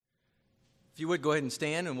you would, go ahead and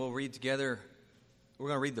stand and we'll read together. We're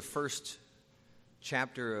going to read the first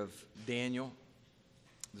chapter of Daniel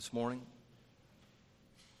this morning.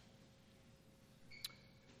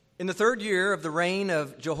 In the 3rd year of the reign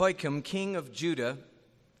of Jehoiakim, king of Judah,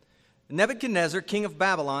 Nebuchadnezzar, king of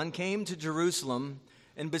Babylon, came to Jerusalem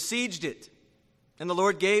and besieged it. And the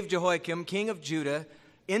Lord gave Jehoiakim, king of Judah,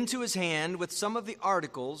 into his hand with some of the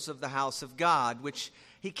articles of the house of God, which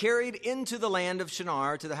he carried into the land of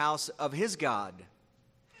Shinar to the house of his God.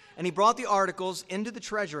 And he brought the articles into the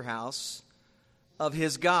treasure house of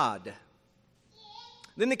his God.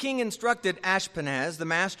 Then the king instructed Ashpenaz, the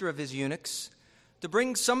master of his eunuchs, to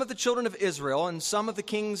bring some of the children of Israel and some of the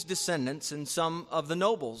king's descendants and some of the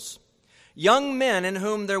nobles, young men in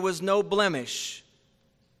whom there was no blemish,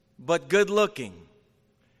 but good-looking,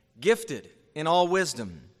 gifted in all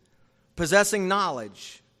wisdom, possessing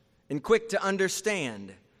knowledge, and quick to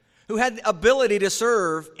understand, who had the ability to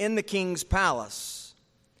serve in the king's palace,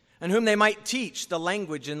 and whom they might teach the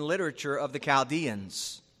language and literature of the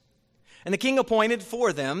Chaldeans. And the king appointed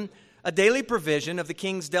for them a daily provision of the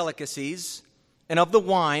king's delicacies and of the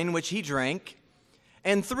wine which he drank,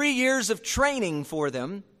 and 3 years of training for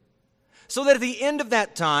them, so that at the end of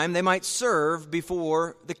that time they might serve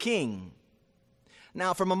before the king.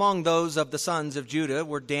 Now from among those of the sons of Judah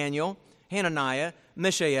were Daniel, Hananiah,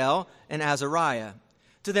 Mishael, and Azariah.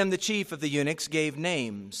 To them the chief of the eunuchs gave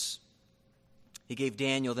names. He gave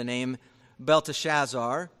Daniel the name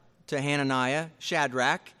Belteshazzar, to Hananiah,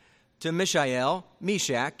 Shadrach, to Mishael,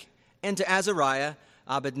 Meshach, and to Azariah,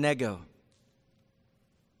 Abednego.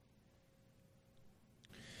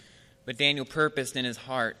 But Daniel purposed in his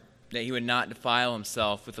heart that he would not defile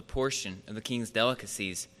himself with a portion of the king's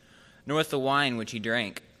delicacies, nor with the wine which he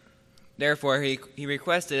drank. Therefore he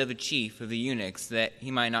requested of the chief of the eunuchs that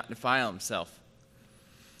he might not defile himself.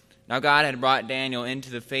 Now God had brought Daniel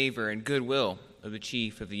into the favor and goodwill of the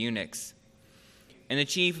chief of the eunuchs. And the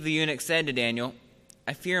chief of the eunuchs said to Daniel,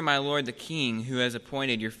 I fear my lord the king, who has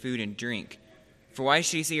appointed your food and drink. For why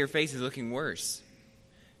should he see your faces looking worse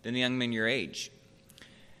than the young men your age?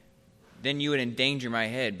 Then you would endanger my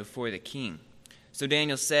head before the king. So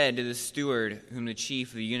Daniel said to the steward whom the chief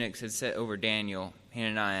of the eunuchs had set over Daniel,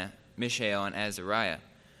 Hananiah, Mishael, and Azariah,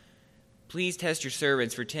 please test your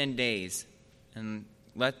servants for 10 days, and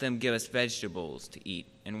let them give us vegetables to eat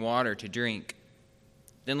and water to drink.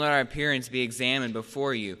 Then let our appearance be examined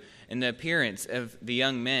before you, and the appearance of the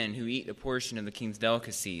young men who eat a portion of the king's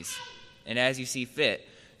delicacies. And as you see fit,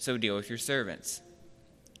 so deal with your servants.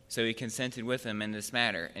 So he consented with them in this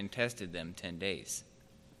matter and tested them 10 days.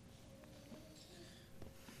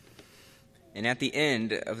 And at the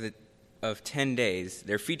end of 10 days,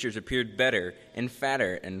 their features appeared better and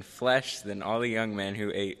fatter in flesh than all the young men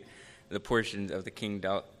who ate the portions of the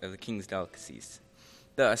king's delicacies.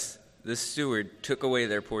 Thus, the steward took away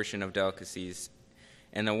their portion of delicacies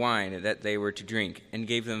and the wine that they were to drink, and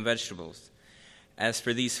gave them vegetables. As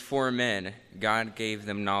for these 4 men, God gave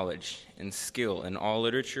them knowledge and skill in all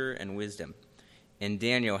literature and wisdom. And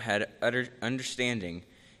Daniel had utter understanding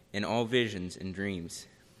in all visions and dreams.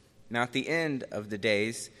 Now at the end of the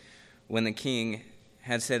days, when the king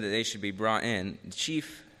had said that they should be brought in, the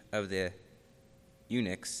chief of the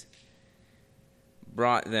eunuchs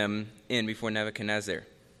brought them in before Nebuchadnezzar.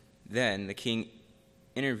 Then the king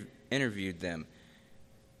interviewed them,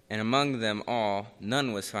 and among them all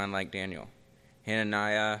none was found like Daniel,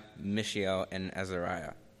 Hananiah, Mishael, and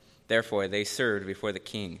Azariah. Therefore they served before the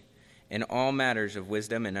king. In all matters of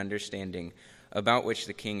wisdom and understanding, about which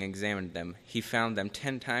the king examined them, he found them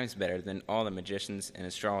 10 times better than all the magicians and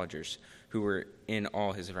astrologers who were in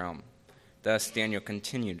all his realm. Thus Daniel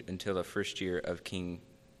continued until the 1st year of King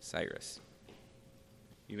Cyrus.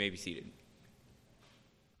 You may be seated.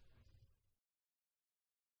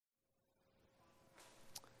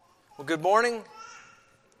 Well, good morning.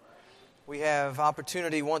 We have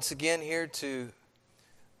opportunity once again here to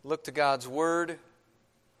look to God's Word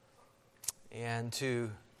and to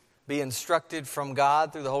be instructed from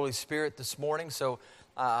God through the Holy Spirit this morning. So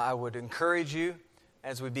I would encourage you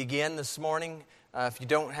as we begin this morning, if you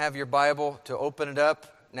don't have your Bible, to open it up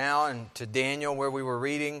now and to Daniel where we were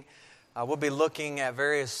reading. We'll be looking at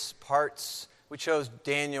various parts. We chose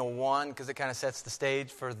Daniel 1 because it kind of sets the stage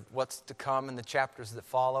for what's to come in the chapters that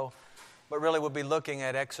follow. But really we'll be looking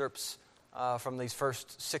at excerpts from these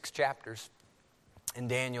first 6 chapters in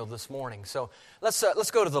Daniel this morning. So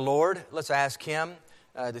let's go to the Lord. Let's ask Him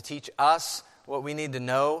to teach us what we need to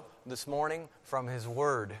know this morning from His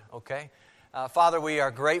Word, okay? Father, we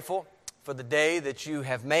are grateful for the day that You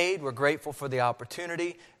have made. We're grateful for the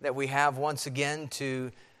opportunity that we have once again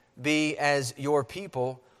to be as Your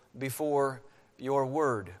people before Your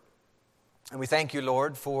Word. And we thank you,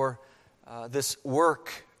 Lord, for this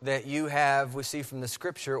work that you have, we see from the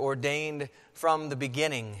Scripture, ordained from the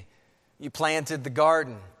beginning. You planted the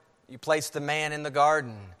garden. You placed the man in the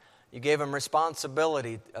garden. You gave him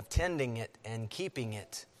responsibility of tending it and keeping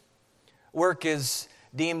it. Work is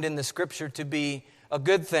deemed in the Scripture to be a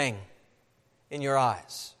good thing in your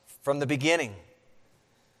eyes from the beginning.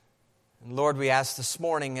 And Lord, we ask this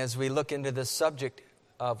morning as we look into this subject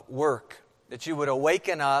of work, that you would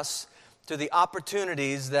awaken us to the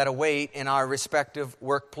opportunities that await in our respective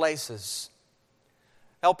workplaces.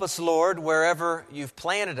 Help us, Lord, wherever you've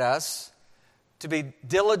planted us, to be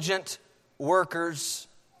diligent workers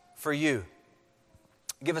for you.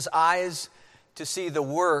 Give us eyes to see the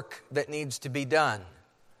work that needs to be done.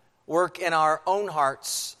 Work in our own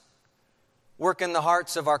hearts. Work in the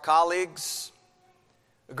hearts of our colleagues.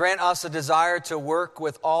 Grant us a desire to work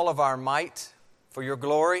with all of our might for your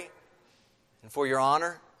glory and for your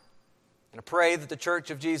honor. And I pray that the Church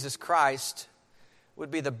of Jesus Christ would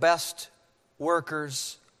be the best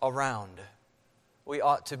workers around. We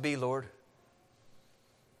ought to be, Lord.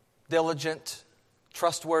 Diligent,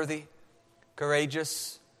 trustworthy,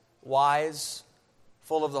 courageous, wise,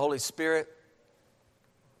 full of the Holy Spirit.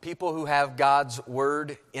 People who have God's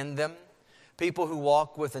Word in them. People who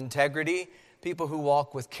walk with integrity. People who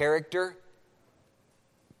walk with character.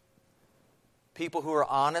 People who are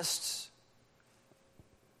honest.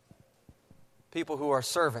 People who are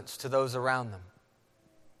servants to those around them.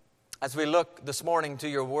 As we look this morning to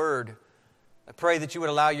your Word, I pray that you would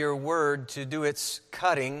allow your Word to do its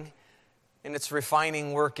cutting and its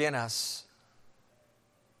refining work in us.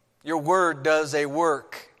 Your Word does a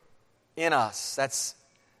work in us. That's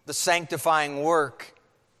the sanctifying work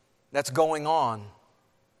that's going on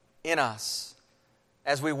in us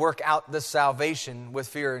as we work out this salvation with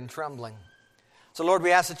fear and trembling. So Lord,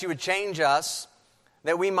 we ask that you would change us,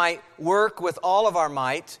 that we might work with all of our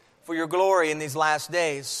might for your glory in these last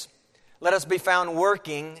days. Let us be found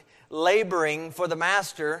working, laboring for the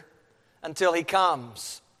Master until He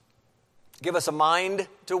comes. Give us a mind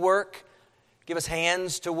to work. Give us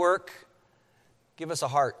hands to work. Give us a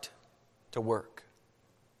heart to work.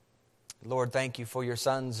 Lord, thank you for your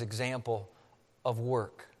Son's example of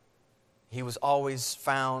work. He was always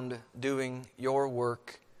found doing your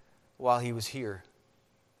work while He was here.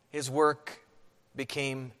 His work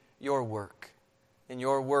became your work. And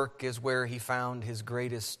your work is where He found His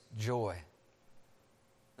greatest joy.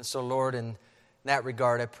 And so, Lord, in that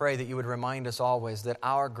regard, I pray that you would remind us always that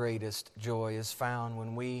our greatest joy is found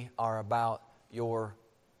when we are about your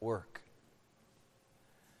work.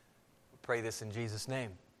 We pray this in Jesus'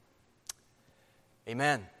 name.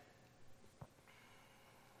 Amen.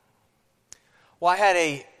 Well, I had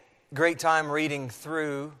a great time reading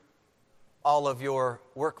through all of your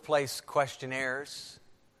workplace questionnaires.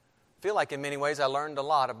 I feel like in many ways I learned a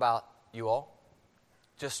lot about you all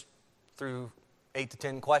just through 8 to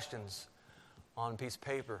 10 questions on a piece of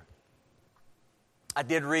paper. I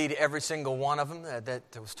did read every single one of them that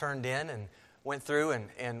was turned in and went through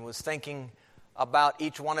and was thinking about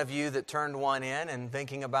each one of you that turned one in and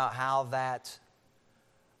thinking about how that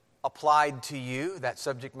applied to you, that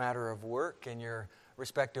subject matter of work in your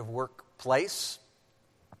respective workplace.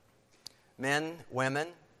 Men, women,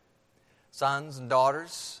 sons and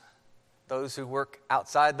daughters, those who work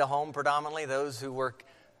outside the home predominantly, those who work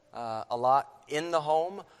a lot in the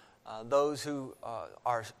home, those who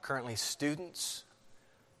are currently students.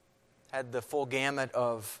 Had the full gamut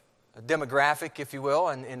of demographic, if you will,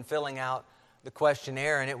 in filling out the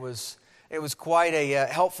questionnaire, and it was quite a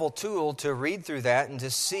helpful tool to read through that and to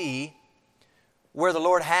see where the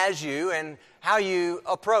Lord has you and how you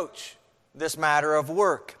approach this matter of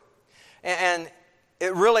work. And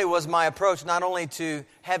it really was my approach not only to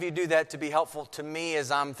have you do that to be helpful to me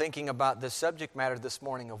as I'm thinking about this subject matter this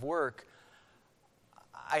morning of work.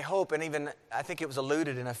 I hope, and even I think it was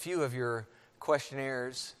alluded in a few of your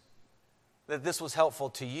questionnaires, that this was helpful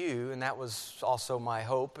to you, and that was also my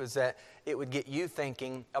hope, is that it would get you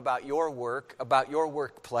thinking about your work, about your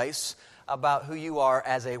workplace, about who you are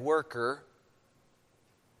as a worker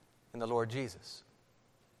in the Lord Jesus.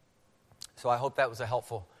 So I hope that was a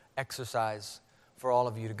helpful exercise for all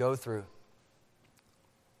of you to go through.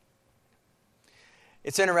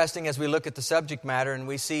 It's interesting as we look at the subject matter and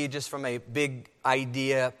we see just from a big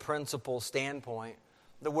idea, principle standpoint,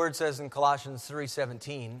 the Word says in Colossians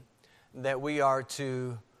 3:17 that we are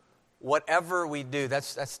to, whatever we do,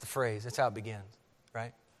 that's the phrase, that's how it begins,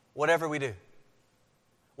 right? Whatever we do,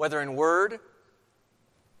 whether in word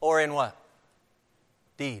or in what?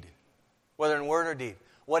 Deed. Whether in word or deed.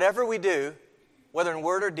 Whatever we do, whether in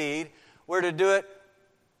word or deed, we're to do it,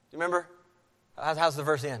 remember, how's the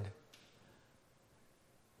verse end?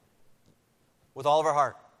 with all of our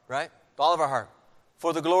heart, right? With all of our heart,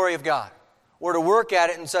 for the glory of God. We're to work at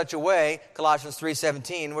it in such a way, Colossians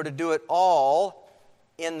 3:17, we're to do it all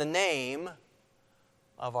in the name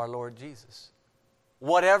of our Lord Jesus.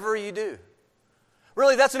 Whatever you do.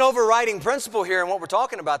 Really, that's an overriding principle here in what we're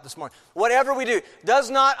talking about this morning. Whatever we do. Does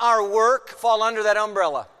not our work fall under that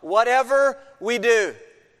umbrella? Whatever we do.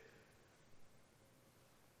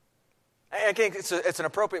 I think it's an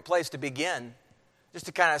appropriate place to begin, just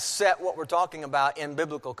to kind of set what we're talking about in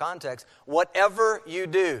biblical context. Whatever you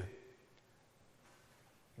do.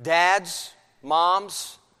 Dads,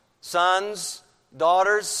 moms, sons,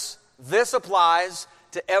 daughters, this applies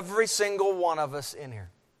to every single one of us in here.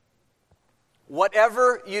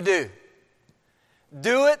 Whatever you do,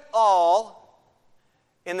 do it all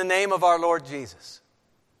in the name of our Lord Jesus.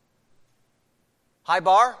 High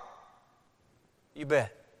bar? You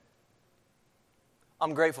bet.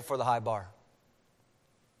 I'm grateful for the high bar.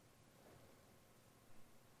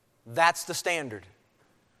 That's the standard.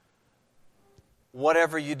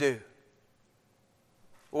 Whatever you do.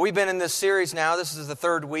 Well, we've been in this series now. This is the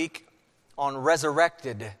third week on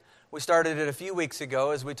Resurrected. We started it a few weeks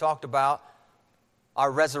ago as we talked about our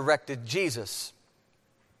resurrected Jesus.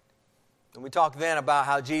 And we talked then about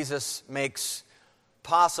how Jesus makes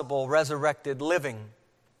possible resurrected living.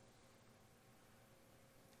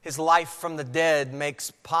 His life from the dead makes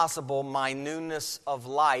possible my newness of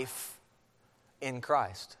life in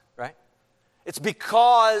Christ, right? It's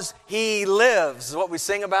because He lives, is what we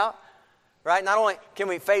sing about, right? Not only can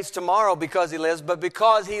we face tomorrow because He lives, but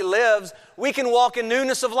because He lives, we can walk in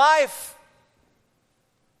newness of life.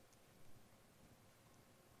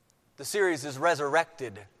 The series is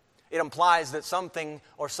Resurrected. It implies that something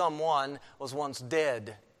or someone was once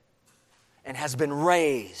dead and has been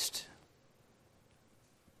raised.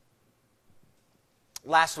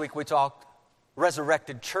 Last week we talked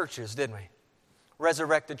resurrected churches, didn't we?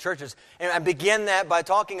 Resurrected churches. And I began that by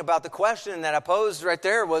talking about the question that I posed right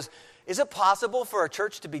there was, is it possible for a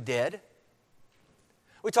church to be dead?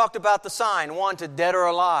 We talked about the sign, wanted, dead or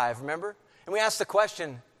alive, remember? And we asked the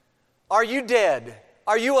question, are you dead?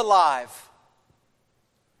 Are you alive?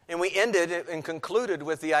 And we ended and concluded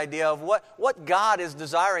with the idea of what God is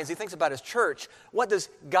desiring as He thinks about His church. What does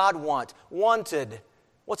God want? Wanted.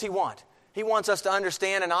 What's He want? He wants us to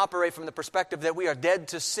understand and operate from the perspective that we are dead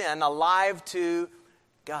to sin, alive to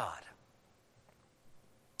God.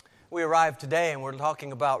 We arrived today and we're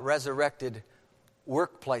talking about resurrected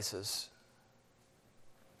workplaces.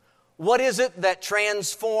 What is it that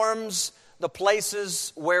transforms the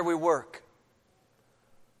places where we work?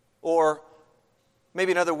 Or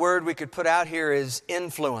maybe another word we could put out here is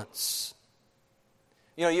influence.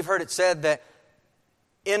 You know, you've heard it said that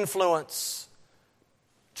influence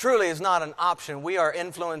truly is not an option. We are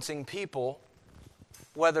influencing people,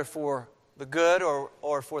 whether for the good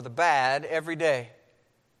or for the bad, every day.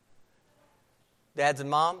 Dads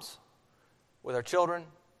and moms with our children,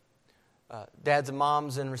 dads and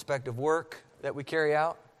moms in respect of work that we carry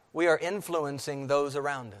out, we are influencing those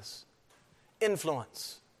around us.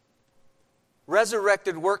 Influence.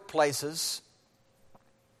 Resurrected workplaces.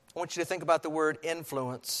 I want you to think about the word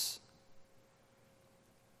influence.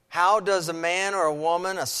 How does a man or a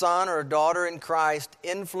woman, a son or a daughter in Christ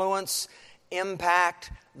influence,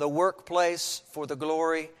 impact the workplace for the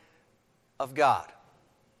glory of God?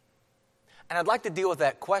 And I'd like to deal with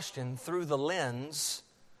that question through the lens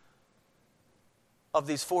of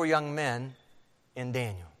these four young men in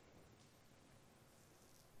Daniel.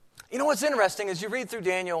 You know what's interesting is you read through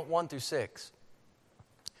Daniel 1 through 6.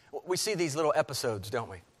 We see these little episodes, don't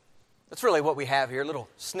we? That's really what we have here, little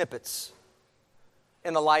snippets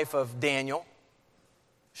in the life of Daniel,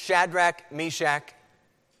 Shadrach, Meshach,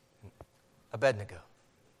 Abednego.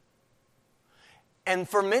 And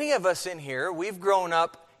for many of us in here, we've grown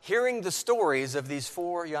up hearing the stories of these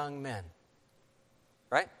four young men,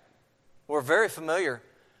 right? We're very familiar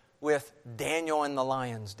with Daniel in the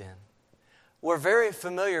lion's den. We're very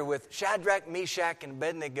familiar with Shadrach, Meshach, and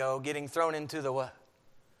Abednego getting thrown into the what?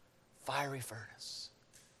 Fiery furnace.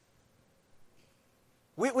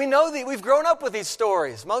 We know that we've grown up with these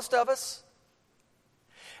stories, most of us.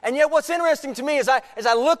 And yet what's interesting to me is as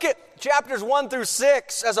I look at chapters 1 through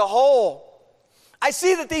 6 as a whole, I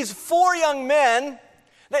see that these four young men,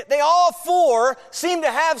 they all four seem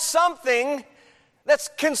to have something that's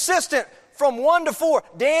consistent from 1 to 4.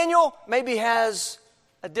 Daniel maybe has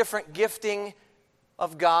a different gifting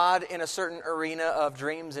of God in a certain arena of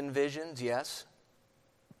dreams and visions, yes.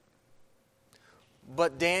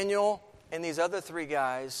 But Daniel and these other three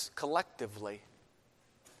guys collectively,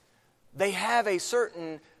 they have a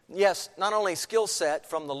certain, yes, not only skill set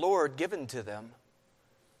from the Lord given to them,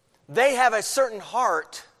 they have a certain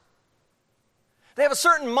heart. They have a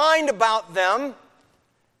certain mind about them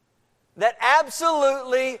that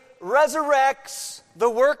absolutely resurrects the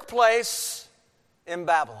workplace in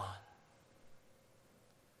Babylon.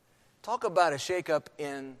 Talk about a shakeup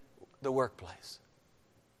in the workplace.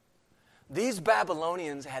 These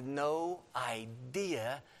Babylonians had no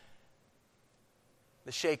idea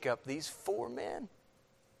the shakeup these 4 men,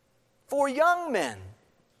 4 young men,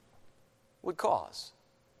 would cause.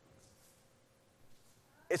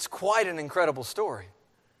 It's quite an incredible story.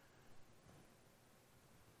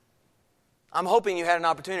 I'm hoping you had an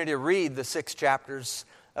opportunity to read the 6 chapters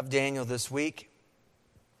of Daniel this week.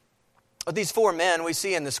 But these 4 men we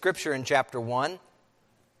see in the scripture in chapter 1.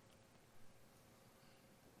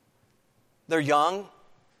 They're young,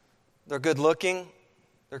 they're good looking,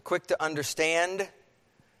 they're quick to understand,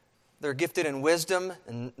 they're gifted in wisdom,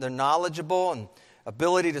 and they're knowledgeable and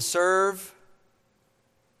ability to serve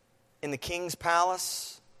in the king's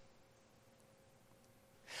palace.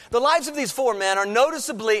 The lives of these 4 men are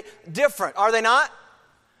noticeably different, are they not?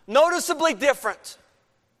 Noticeably different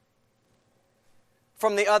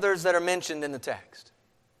from the others that are mentioned in the text.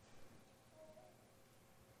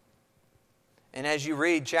 And as you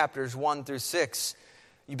read chapters 1 through 6,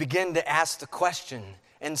 you begin to ask the question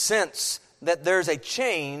and sense that there's a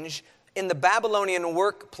change in the Babylonian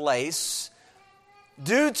workplace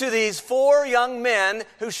due to these 4 young men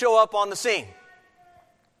who show up on the scene.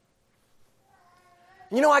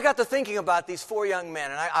 You know, I got to thinking about these 4 young men,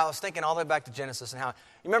 and I was thinking all the way back to Genesis and how,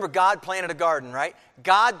 you remember God planted a garden, right?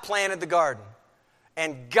 God planted the garden.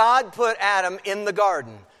 And God put Adam in the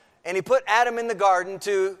garden. And He put Adam in the garden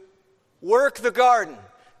to work the garden,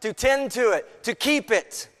 to tend to it, to keep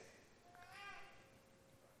it.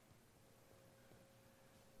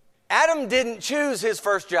 Adam didn't choose his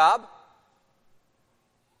first job.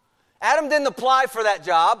 Adam didn't apply for that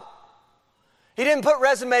job. He didn't put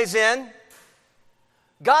resumes in.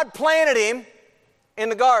 God planted him in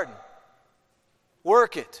the garden.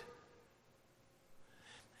 Work it.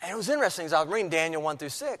 And it was interesting as I was reading Daniel 1 through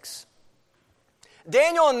 6.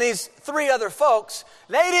 Daniel and these 3 other folks,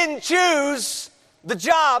 they didn't choose the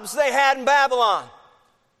jobs they had in Babylon.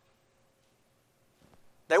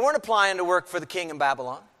 They weren't applying to work for the king in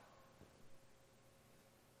Babylon.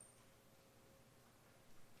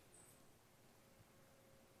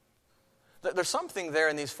 There's something there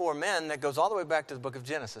in these 4 men that goes all the way back to the book of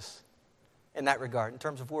Genesis in that regard, in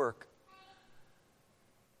terms of work.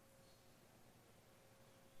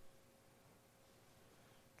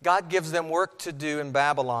 God gives them work to do in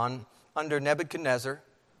Babylon under Nebuchadnezzar,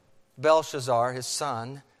 Belshazzar, his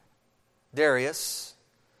son, Darius,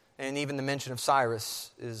 and even the mention of Cyrus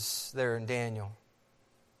is there in Daniel.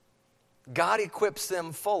 God equips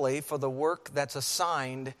them fully for the work that's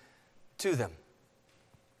assigned to them.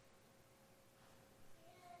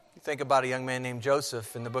 Think about a young man named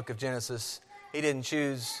Joseph in the book of Genesis. He didn't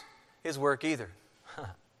choose his work either.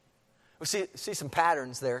 We see some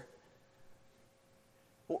patterns there.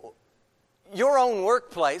 Your own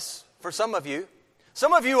workplace, for some of you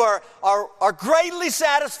are greatly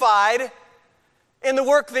satisfied in the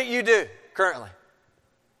work that you do currently.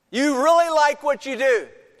 You really like what you do.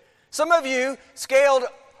 Some of you scaled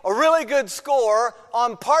a really good score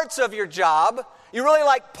on parts of your job. You really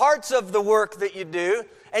like parts of the work that you do.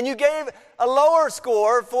 And you gave a lower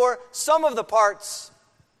score for some of the parts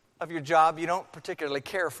of your job you don't particularly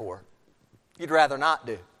care for. You'd rather not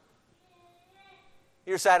do.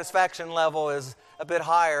 Your satisfaction level is a bit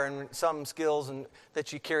higher in some skills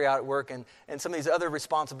that you carry out at work. And some of these other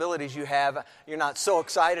responsibilities you have, you're not so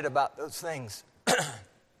excited about those things.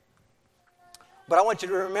 But I want you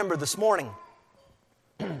to remember this morning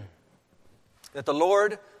that the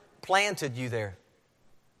Lord planted you there.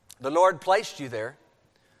 The Lord placed you there.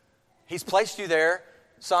 He's placed you there,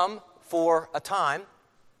 some for a time.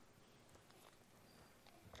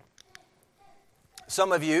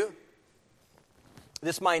 Some of you,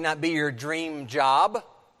 this might not be your dream job.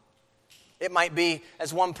 It might be,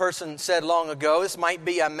 as one person said long ago, this might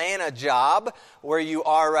be a manna job where you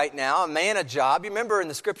are right now, a manna job. You remember in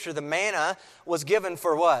the scripture, the manna was given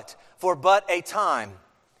for what? For but a time,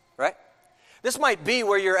 right? This might be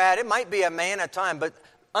where you're at. It might be a manna time, but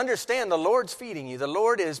understand the Lord's feeding you. The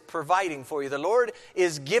Lord is providing for you. The Lord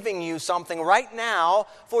is giving you something right now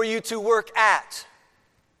for you to work at.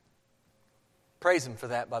 Praise Him for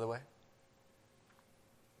that, by the way.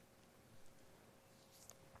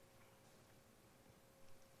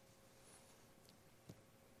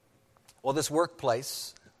 Well, this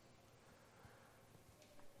workplace,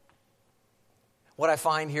 what I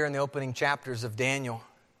find here in the opening chapters of Daniel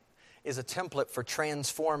is a template for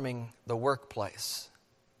transforming the workplace.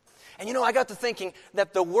 And I got to thinking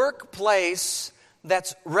that the workplace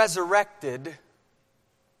that's resurrected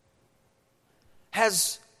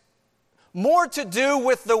has more to do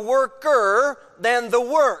with the worker than the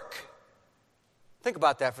work. Think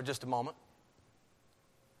about that for just a moment.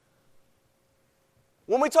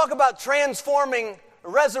 When we talk about transforming,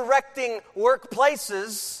 resurrecting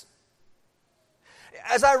workplaces,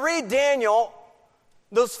 as I read Daniel,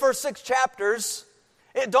 those first 6 chapters,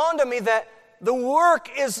 it dawned on me that the work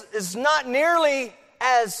is not nearly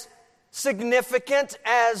as significant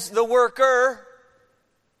as the worker.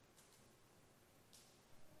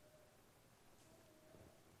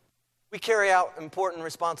 We carry out important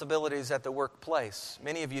responsibilities at the workplace.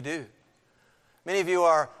 Many of you do. Many of you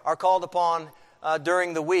are called upon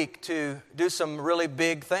during the week to do some really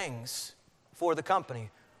big things for the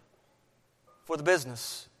company, for the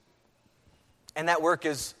business. And that work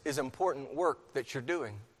is important work that you're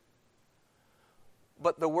doing.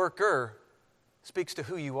 But the worker speaks to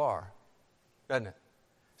who you are, doesn't it?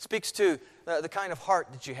 Speaks to the kind of heart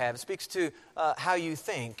that you have. It speaks to how you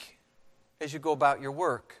think as you go about your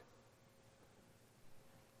work.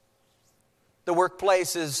 The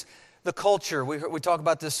workplace is the culture. We talk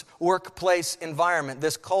about this workplace environment,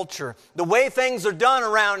 this culture, the way things are done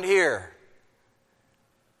around here.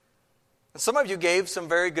 And some of you gave some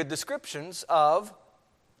very good descriptions of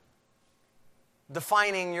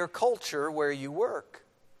defining your culture where you work.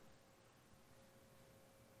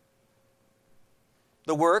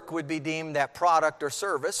 The work would be deemed that product or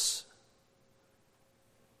service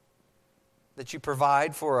that you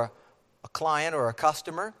provide for a client or a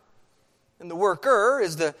customer. And the worker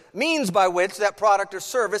is the means by which that product or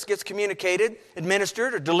service gets communicated,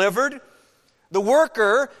 administered, or delivered. The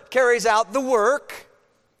worker carries out the work,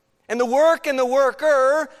 and the work and the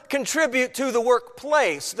worker contribute to the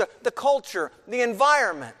workplace, the culture, the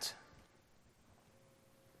environment.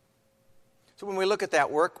 So when we look at that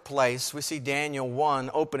workplace, we see Daniel 1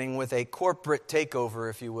 opening with a corporate takeover,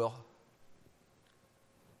 if you will.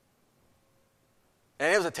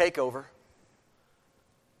 And it was a takeover.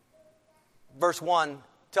 Verse 1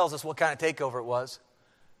 tells us what kind of takeover it was,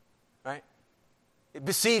 right? It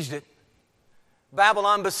besieged it.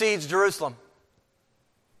 Babylon besieged Jerusalem.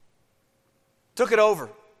 Took it over.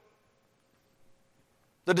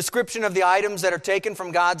 The description of the items that are taken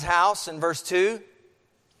from God's house in verse 2,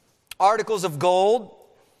 articles of gold,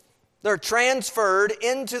 they're transferred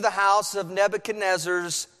into the house of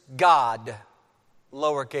Nebuchadnezzar's God,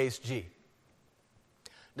 lowercase g.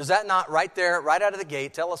 Does that not right there, right out of the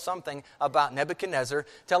gate, tell us something about Nebuchadnezzar,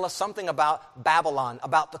 tell us something about Babylon,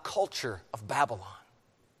 about the culture of Babylon?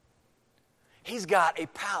 He's got a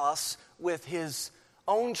palace with his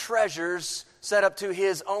own treasures set up to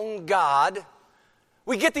his own God.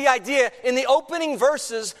 We get the idea in the opening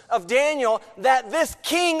verses of Daniel that this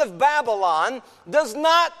king of Babylon does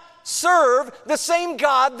not serve the same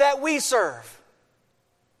God that we serve.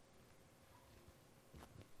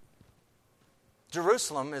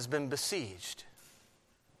 Jerusalem has been besieged.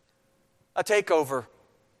 A takeover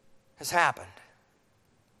has happened.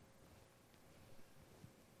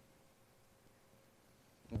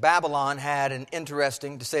 Babylon had an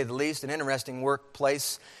interesting, to say the least, an interesting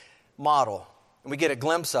workplace model. And we get a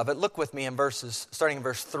glimpse of it. Look with me in verses, starting in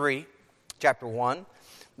verse 3, chapter 1.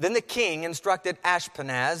 Then the king instructed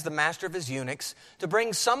Ashpenaz, the master of his eunuchs, to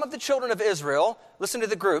bring some of the children of Israel, listen to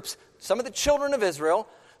the groups, some of the children of Israel,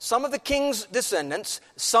 some of the king's descendants,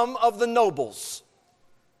 some of the nobles.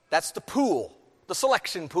 That's the pool, the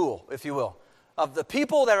selection pool, if you will, of the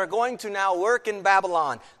people that are going to now work in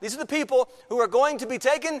Babylon. These are the people who are going to be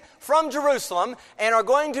taken from Jerusalem and are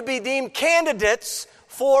going to be deemed candidates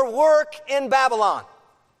for work in Babylon.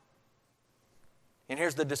 And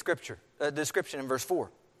here's the description in verse 4.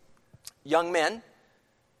 Young men,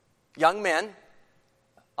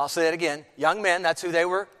 I'll say that again, young men, that's who they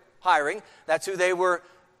were hiring, that's who they were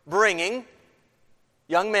bringing.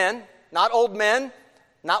 Young men, not old men,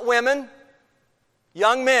 not women,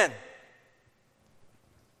 young men.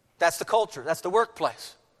 That's the culture, that's the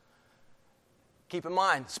workplace. Keep in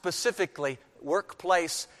mind, specifically,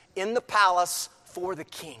 workplace in the palace for the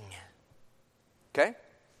king. Okay?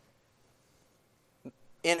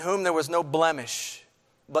 In whom there was no blemish,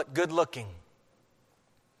 but good looking,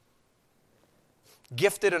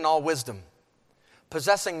 gifted in all wisdom,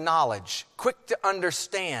 possessing knowledge, quick to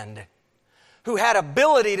understand, who had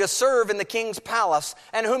ability to serve in the king's palace,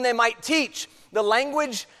 and whom they might teach the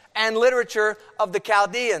language and literature of the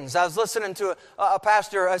Chaldeans. I was listening to a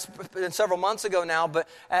pastor several months ago now, but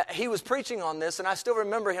he was preaching on this, and I still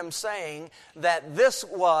remember him saying that this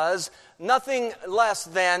was nothing less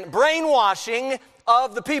than brainwashing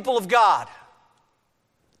of the people of God.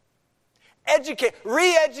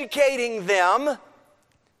 re-educating them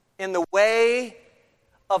in the way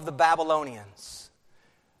of the Babylonians.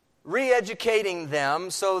 Re-educating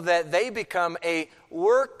them so that they become a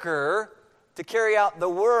worker to carry out the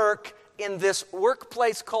work in this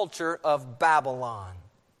workplace culture of Babylon.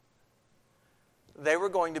 They were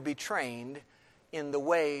going to be trained in the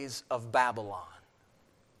ways of Babylon.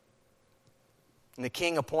 And the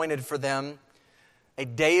king appointed for them a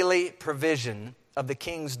daily provision of the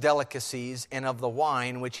king's delicacies and of the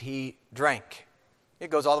wine which he drank. It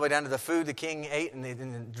goes all the way down to the food the king ate and the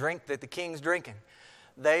drink that the king's drinking.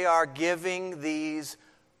 They are giving these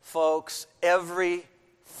folks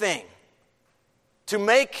everything to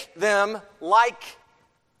make them like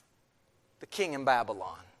the king in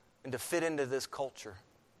Babylon and to fit into this culture.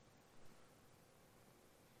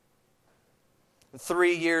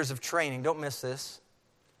 3 years of training. Don't miss this.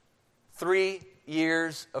 3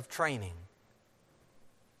 years of training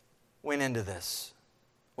went into this.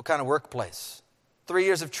 What kind of workplace? 3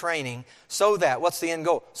 years of training so that, what's the end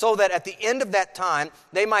goal? So that at the end of that time,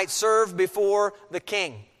 they might serve before the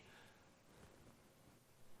king.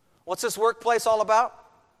 What's this workplace all about?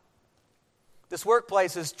 This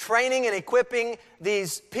workplace is training and equipping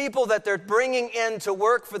these people that they're bringing in to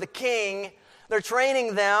work for the king. They're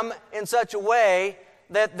training them in such a way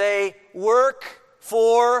that they work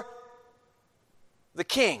for the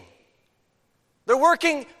king. They're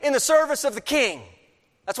working in the service of the king.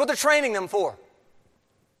 That's what they're training them for.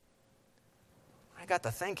 I got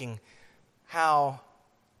to thinking how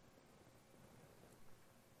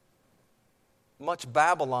much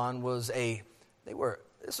Babylon was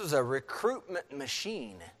this was a recruitment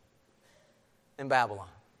machine in Babylon.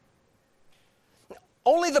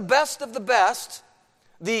 Only the best of the best,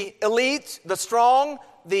 the elite, the strong,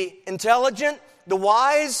 the intelligent, the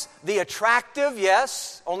wise, the attractive,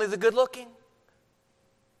 yes, only the good looking,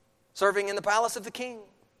 serving in the palace of the king.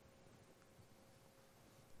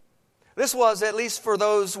 This was, at least for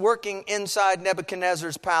those working inside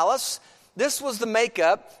Nebuchadnezzar's palace, this was the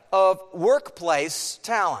makeup of workplace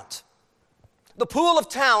talent. The pool of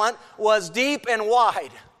talent was deep and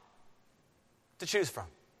wide to choose from.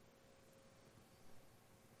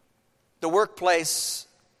 The workplace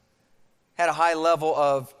had a high level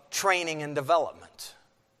of training and development,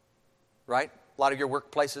 right? A lot of your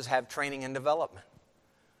workplaces have training and development.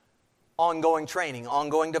 Ongoing training,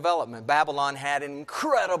 ongoing development. Babylon had an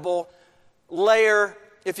incredible layer,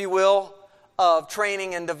 if you will, of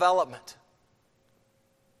training and development.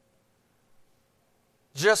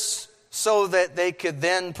 Just so that they could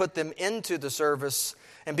then put them into the service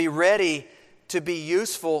and be ready to be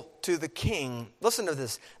useful to the king. Listen to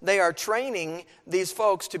this. They are training these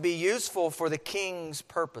folks to be useful for the king's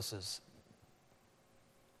purposes.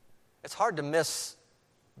 It's hard to miss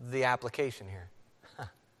the application here.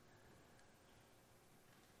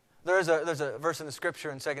 There's a verse in the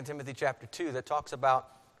scripture in 2 Timothy chapter 2 that talks about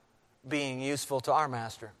being useful to our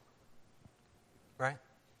master. Right?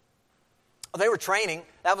 They were training.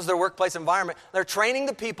 That was their workplace environment. They're training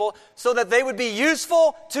the people so that they would be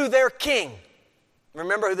useful to their king.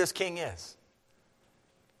 Remember who this king is.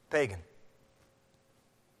 Pagan.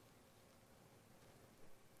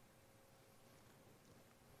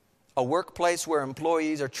 A workplace where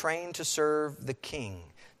employees are trained to serve the king,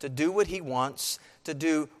 to do what he wants, to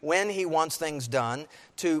do when he wants things done,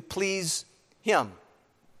 to please him.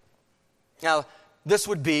 Now, this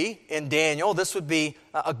would be, in Daniel, this would be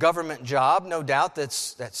a government job, no doubt,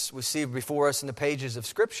 that's we see before us in the pages of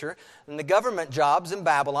Scripture. And the government jobs in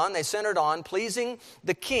Babylon, they centered on pleasing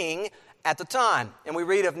the king at the time. And we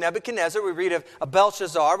read of Nebuchadnezzar, we read of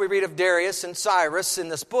Belshazzar, we read of Darius and Cyrus in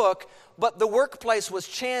this book. But the workplace was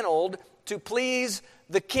channeled to please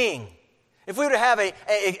the king. If we were to have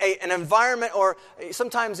an environment, or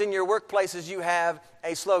sometimes in your workplaces you have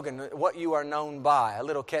a slogan, what you are known by, a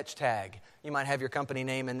little catch tag. You might have your company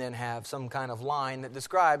name and then have some kind of line that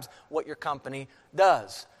describes what your company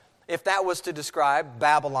does. If that was to describe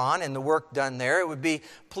Babylon and the work done there, it would be,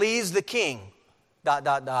 please the king, ...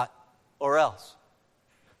 or else.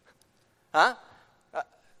 Huh?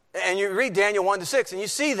 And you read Daniel 1-6 and you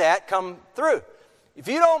see that come through. If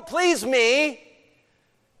you don't please me,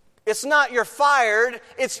 it's not you're fired,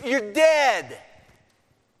 it's you're dead.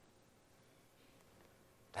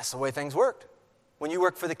 That's the way things worked. When you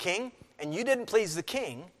worked for the king and you didn't please the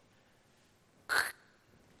king,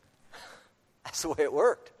 that's the way it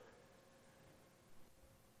worked.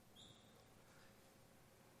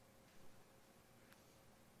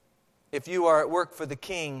 If you are at work for the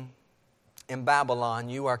king in Babylon,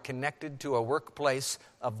 you are connected to a workplace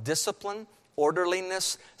of discipline,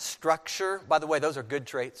 orderliness, structure. By the way, those are good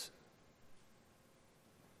traits.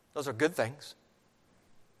 Those are good things.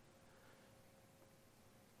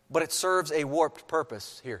 But it serves a warped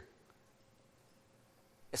purpose here.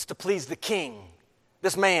 It's to please the king,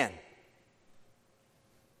 this man.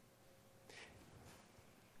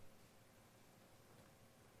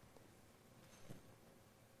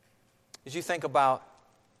 As you think about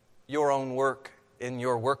your own work in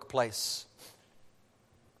your workplace,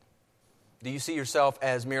 do you see yourself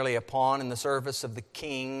as merely a pawn in the service of the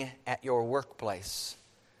king at your workplace?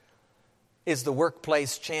 Is the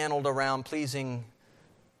workplace channeled around pleasing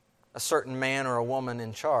a certain man or a woman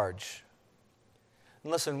in charge?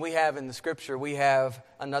 And listen, we have in the Scripture, we have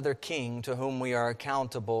another king to whom we are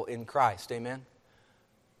accountable in Christ. Amen?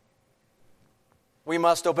 We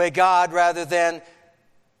must obey God rather than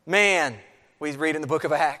man, we read in the book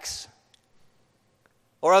of Acts.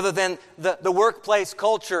 Or other than the workplace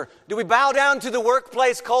culture. Do we bow down to the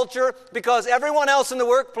workplace culture because everyone else in the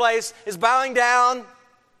workplace is bowing down?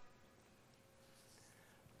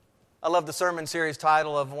 I love the sermon series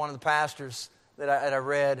title of one of the pastors that I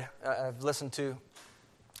read, I've listened to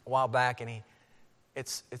a while back, and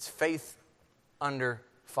it's Faith Under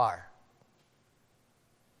Fire.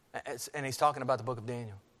 And he's talking about the book of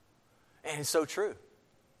Daniel. And it's so true.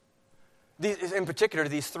 In particular,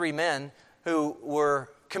 these three men who were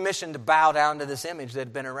commissioned to bow down to this image that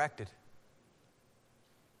had been erected.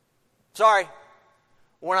 Sorry,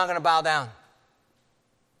 we're not going to bow down.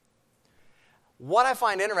 What I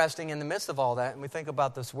find interesting in the midst of all that, and we think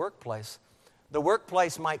about this workplace, the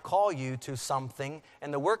workplace might call you to something,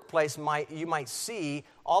 and the workplace you might see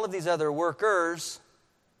all of these other workers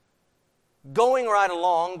going right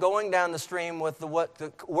along, going down the stream with what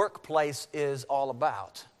the workplace is all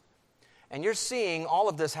about. And you're seeing all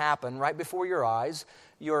of this happen right before your eyes.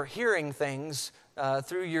 You're hearing things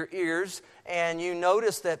through your ears, and you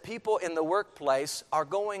notice that people in the workplace are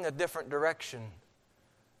going a different direction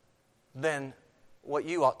than what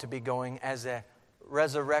you ought to be going as a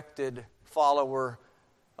resurrected follower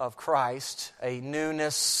of Christ, a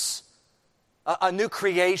newness, a new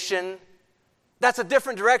creation. That's a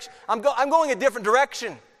different direction. I'm going a different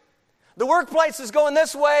direction. The workplace is going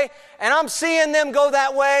this way, and I'm seeing them go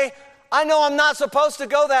that way. I know I'm not supposed to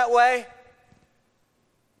go that way.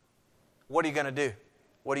 What are you going to do?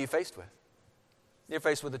 What are you faced with? You're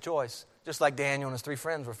faced with a choice, just like Daniel and his three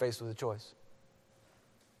friends were faced with a choice.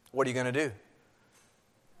 What are you going to do?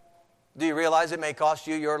 Do you realize it may cost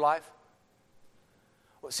you your life?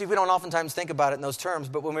 Well, see, we don't oftentimes think about it in those terms,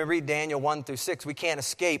 but when we read Daniel 1 through 6, we can't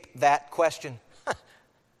escape that question.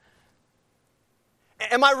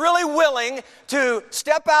 Am I really willing to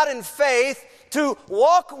step out in faith, to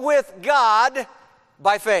walk with God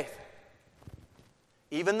by faith?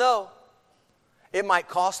 Even though it might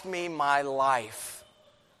cost me my life.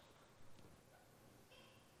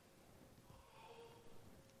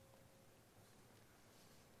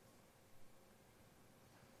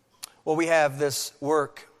 Well, we have this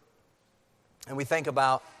work, and we think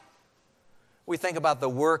about the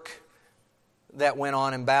work that went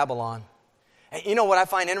on in Babylon. And you know what I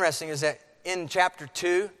find interesting is that in chapter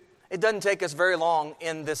 2, it doesn't take us very long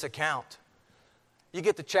in this account. You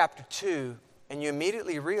get to chapter 2, and you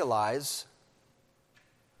immediately realize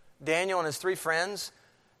Daniel and his three friends,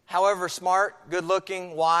 however smart,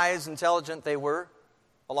 good-looking, wise, intelligent they were,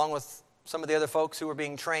 along with some of the other folks who were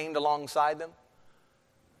being trained alongside them,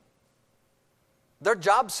 their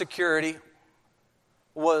job security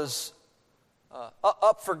was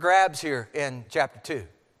up for grabs here in chapter 2.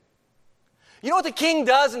 You know what the king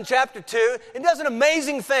does in chapter 2? He does an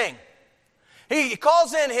amazing thing. He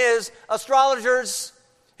calls in his astrologers,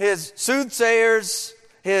 his soothsayers,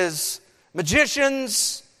 his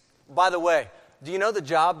magicians. By the way, do you know the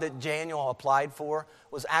job that Daniel applied for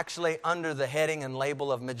was actually under the heading and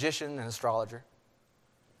label of magician and astrologer?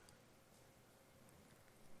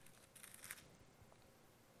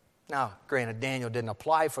 Now, granted, Daniel didn't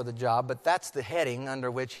apply for the job, but that's the heading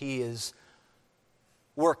under which he is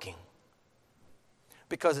working.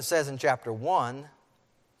 Because it says in chapter 1, it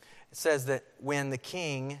says that when the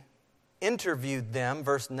king interviewed them,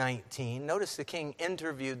 verse 19, notice the king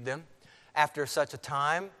interviewed them after such a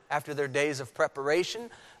time, after their days of preparation.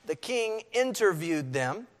 The king interviewed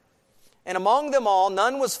them, and among them all,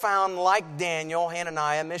 none was found like Daniel,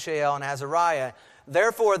 Hananiah, Mishael, and Azariah.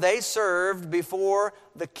 Therefore, they served before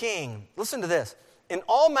the king. Listen to this. In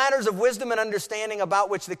all matters of wisdom and understanding about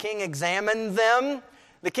which the king examined them,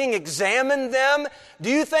 Do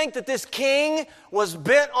you think that this king was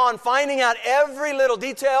bent on finding out every little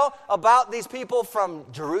detail about these people from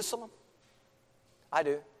Jerusalem? I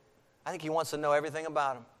do. I think he wants to know everything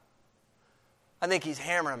about them. I think he's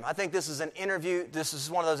hammering them. I think this is an interview. This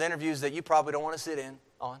is one of those interviews that you probably don't want to sit in.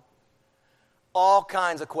 on. All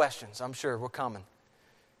kinds of questions, I'm sure, were coming.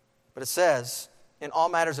 But it says, in all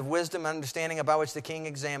matters of wisdom and understanding about which the king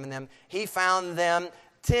examined them, he found them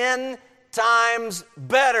 10 times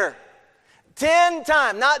better. 10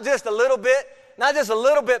 times, not just a little bit, not just a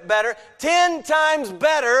little bit better, 10 times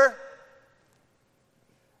better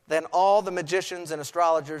than all the magicians and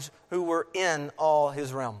astrologers who were in all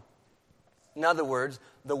his realm. In other words,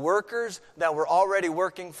 the workers that were already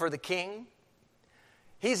working for the king,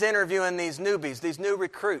 he's interviewing these newbies, these new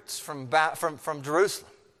recruits from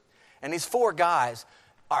Jerusalem. And these 4 guys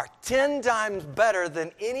are 10 times better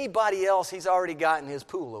than anybody else he's already got in his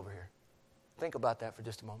pool over here. Think about that for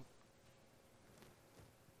just a moment.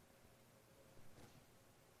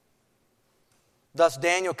 Thus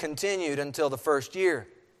Daniel continued until the first year.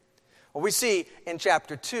 Well, we see in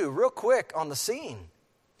chapter 2, real quick on the scene.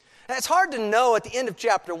 And it's hard to know at the end of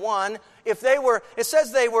chapter 1 if it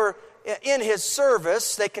says they were in his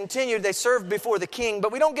service. They continued, they served before the king,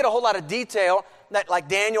 but we don't get a whole lot of detail that like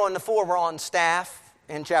Daniel and the 4 were on staff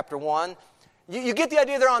in chapter 1. You get the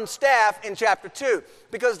idea they're on staff in chapter 2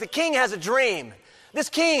 because the king has a dream. This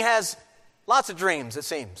king has lots of dreams, it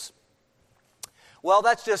seems. Well,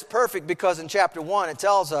 that's just perfect because in chapter 1 it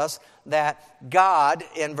tells us that God,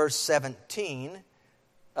 in verse 17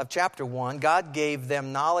 of chapter 1, God gave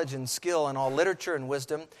them knowledge and skill in all literature and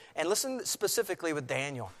wisdom. And listen specifically with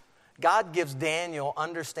Daniel. God gives Daniel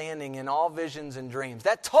understanding in all visions and dreams.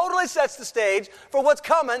 That totally sets the stage for what's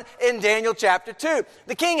coming in Daniel chapter 2.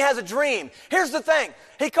 The king has a dream. Here's the thing.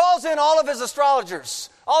 He calls in all of his astrologers,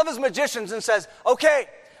 all of his magicians and says, okay,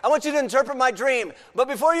 I want you to interpret my dream. But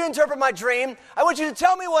before you interpret my dream, I want you to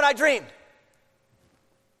tell me what I dreamed.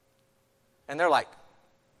 And they're like,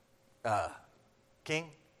 king,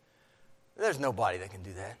 there's nobody that can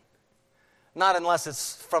do that. Not unless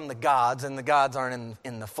it's from the gods, and the gods aren't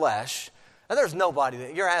in the flesh. And there's nobody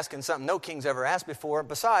that you're asking something no king's ever asked before.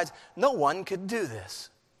 Besides, no one could do this.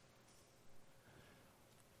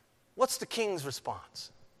 What's the king's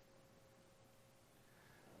response?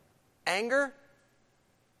 Anger?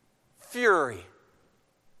 Fury.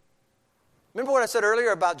 Remember what I said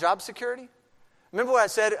earlier about job security? Remember what I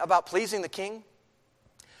said about pleasing the king?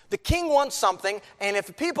 The king wants something, and if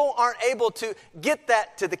the people aren't able to get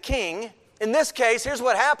that to the king, in this case, here's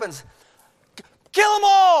what happens. Kill them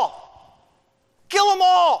all! Kill them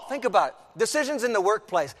all! Think about it. Decisions in the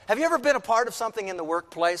workplace. Have you ever been a part of something in the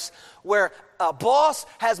workplace where a boss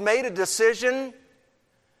has made a decision?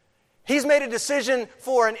 He's made a decision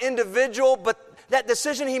for an individual, but that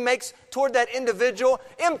decision he makes toward that individual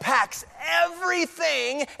impacts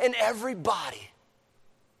everything and everybody.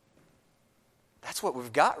 That's what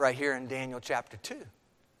we've got right here in Daniel chapter 2.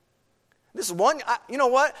 This is one, you know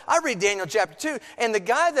what? I read Daniel chapter 2, and the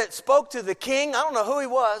guy that spoke to the king, I don't know who he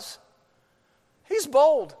was. He's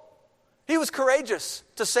bold. He was courageous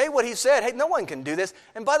to say what he said. Hey, no one can do this.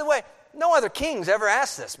 And by the way, no other king's ever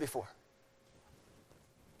asked this before.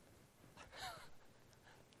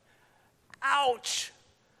 Ouch.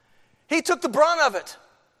 He took the brunt of it.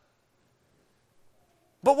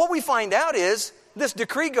 But what we find out is this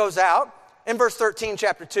decree goes out in verse 13,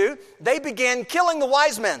 chapter 2. They began killing the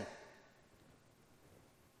wise men.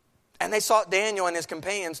 And they sought Daniel and his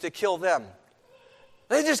companions to kill them.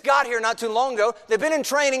 They just got here not too long ago. They've been in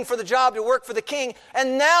training for the job to work for the king.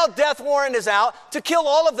 And now death warrant is out to kill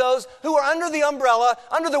all of those who are under the umbrella,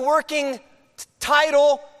 under the working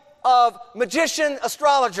title of magician,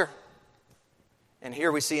 astrologer. And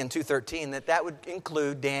here we see in 2:13 that would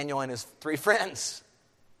include Daniel and his 3 friends.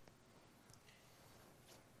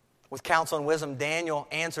 With counsel and wisdom, Daniel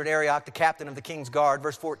answered Arioch, the captain of the king's guard,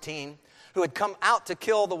 verse 14, who had come out to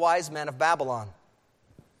kill the wise men of Babylon.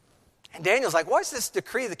 And Daniel's like, why is this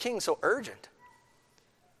decree of the king so urgent?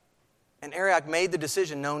 And Arioch made the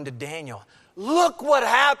decision known to Daniel. Look what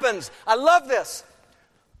happens. I love this.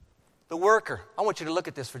 The worker. I want you to look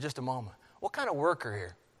at this for just a moment. What kind of worker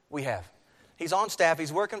here we have? He's on staff.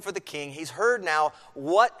 He's working for the king. He's heard now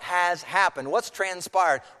what has happened, what's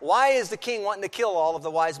transpired. Why is the king wanting to kill all of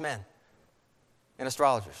the wise men and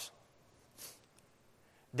astrologers?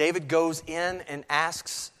 David goes in and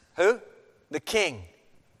asks who? The king.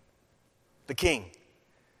 The king.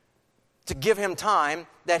 To give him time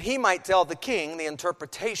that he might tell the king the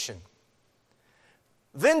interpretation.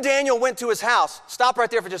 Then Daniel went to his house. Stop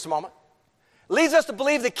right there for just a moment. Leads us to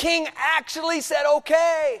believe the king actually said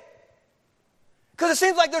okay. Because it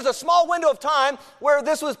seems like there's a small window of time where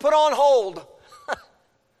this was put on hold.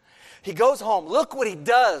 He goes home. Look what he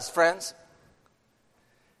does, friends.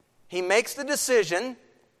 He makes the decision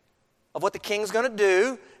of what the king's going to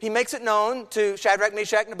do. He makes it known to Shadrach,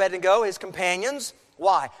 Meshach, and Abednego, his companions,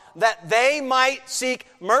 Why? That they might seek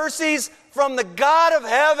mercies from the God of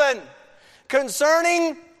heaven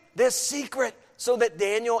concerning this secret, so that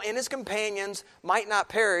Daniel and his companions might not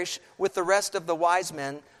perish with the rest of the wise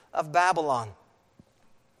men of Babylon.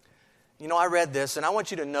 You know, I read this, and I want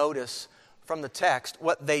you to notice from the text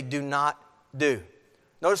what they do not do.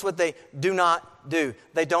 Notice what they do not do.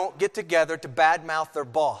 They don't get together to badmouth their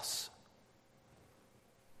boss.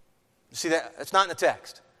 You see that? It's not in the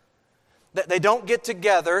text. They don't get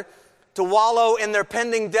together to wallow in their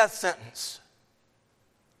pending death sentence.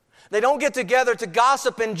 They don't get together to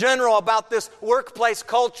gossip in general about this workplace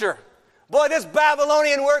culture. Boy, this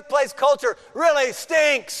Babylonian workplace culture really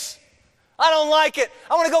stinks. I don't like it.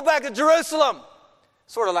 I want to go back to Jerusalem.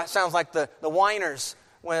 Sort of sounds like the whiners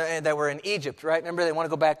when they were in Egypt, right? Remember, they want to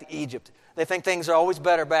go back to Egypt. They think things are always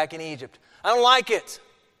better back in Egypt. I don't like it.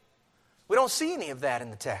 We don't see any of that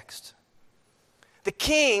in the text. The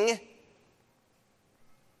king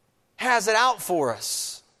has it out for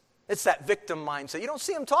us. It's that victim mindset. You don't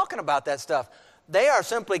see them talking about that stuff. They are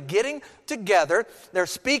simply getting together. They're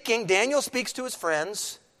speaking. Daniel speaks to his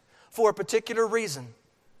friends for a particular reason.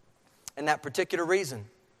 And that particular reason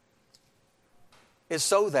is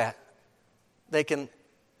so that they can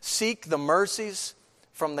seek the mercies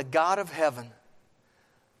from the God of heaven.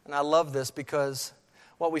 And I love this because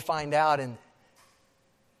what we find out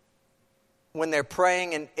when they're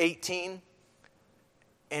praying in 18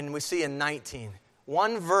 and we see in 19,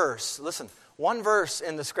 one verse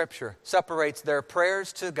in the Scripture separates their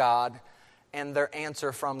prayers to God and their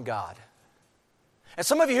answer from God. And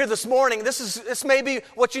some of you here this morning, this may be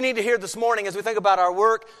what you need to hear this morning as we think about our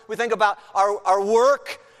work. We think about our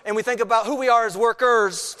work, and we think about who we are as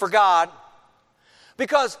workers for God.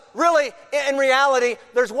 Because really, in reality,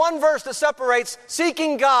 there's one verse that separates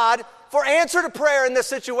seeking God for answer to prayer in this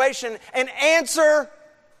situation, and answer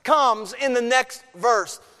comes in the next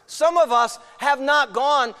verse. Some of us have not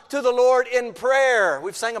gone to the Lord in prayer.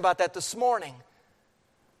 We've sang about that this morning.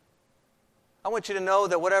 I want you to know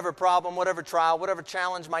that whatever problem, whatever trial, whatever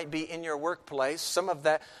challenge might be in your workplace, some of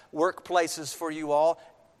that workplaces for you all,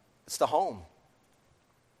 it's the home.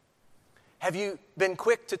 Have you been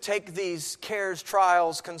quick to take these cares,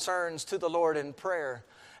 trials, concerns to the Lord in prayer?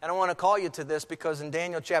 And I want to call you to this because in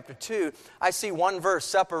Daniel chapter 2, I see one verse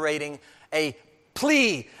separating a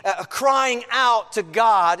plea, a crying out to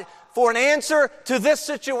God for an answer to this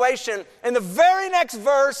situation. In the very next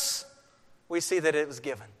verse, we see that it was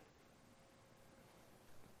given.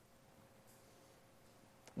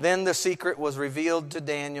 Then the secret was revealed to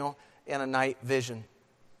Daniel in a night vision.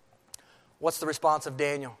 What's the response of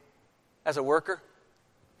Daniel? As a worker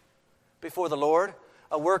before the Lord,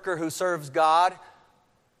 a worker who serves God,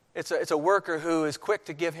 it's a worker who is quick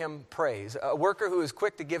to give Him praise, a worker who is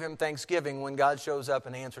quick to give Him thanksgiving when God shows up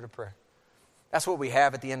in answer to prayer. That's what we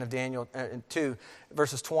have at the end of Daniel 2,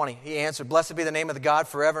 verses 20. He answered, "Blessed be the name of the God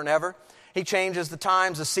forever and ever." He changes the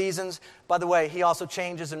times, the seasons. By the way, He also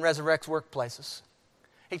changes and resurrects workplaces.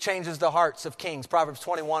 He changes the hearts of kings. Proverbs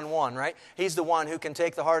 21:1, right? He's the one who can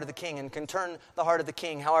take the heart of the king and can turn the heart of the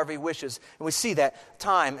king however He wishes. And we see that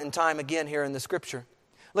time and time again here in the Scripture.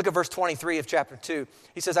 Look at verse 23 of chapter 2.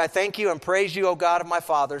 He says, "I thank you and praise you, O God of my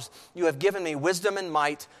fathers. You have given me wisdom and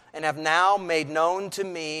might, and have now made known to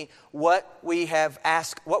me what we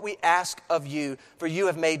ask of you. For you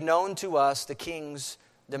have made known to us the king's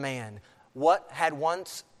demand." What had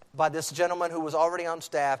once, by this gentleman who was already on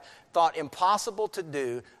staff, thought impossible to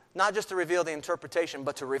do, not just to reveal the interpretation,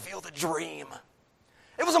 but to reveal the dream.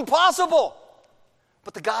 It was impossible.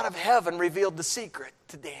 But the God of heaven revealed the secret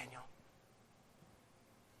to Daniel.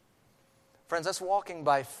 Friends, that's walking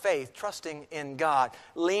by faith, trusting in God,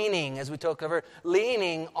 leaning, as we talked about,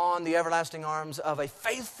 leaning on the everlasting arms of a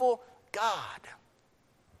faithful God.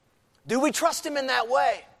 Do we trust Him in that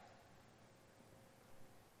way?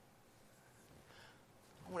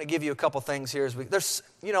 I want to give you a couple things here.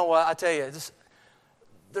 I tell you,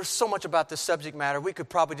 there's so much about this subject matter. We could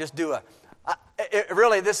probably just do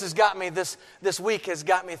this week has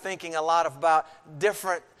got me thinking a lot about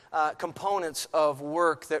different components of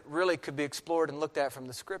work that really could be explored and looked at from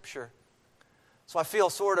the Scripture. So I feel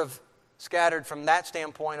sort of scattered from that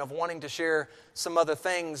standpoint of wanting to share some other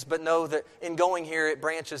things, but know that in going here, it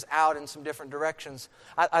branches out in some different directions.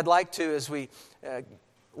 I'd like to, as we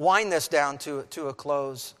wind this down to a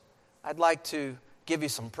close, I'd like to give you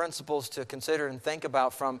some principles to consider and think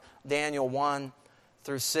about from Daniel 1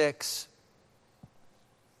 through 6.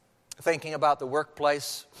 Thinking about the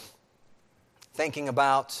workplace, thinking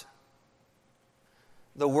about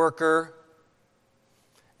the worker,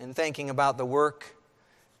 and thinking about the work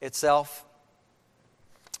itself.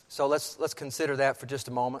 So let's consider that for just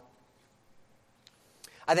a moment.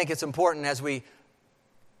 I think it's important as we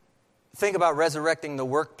think about resurrecting the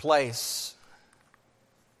workplace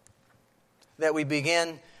that we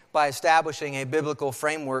begin by establishing a biblical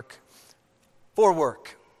framework for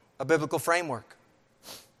work, a biblical framework.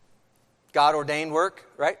 God-ordained work,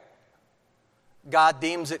 right? God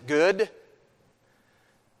deems it good.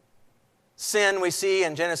 Sin, we see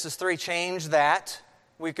in Genesis 3, changed that.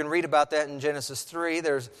 We can read about that in Genesis 3.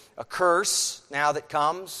 There's a curse now that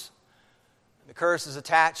comes. The curse is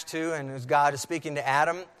attached to, and as God is speaking to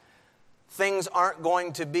Adam, things aren't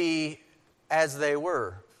going to be as they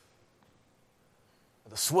were.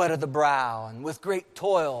 The sweat of the brow and with great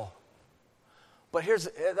toil. But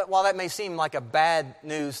while that may seem like a bad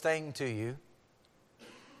news thing to you,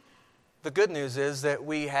 the good news is that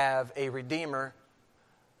we have a Redeemer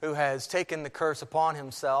who has taken the curse upon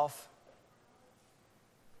himself,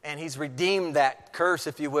 and he's redeemed that curse,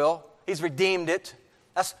 if you will. He's redeemed it.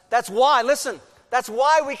 That's why, listen, that's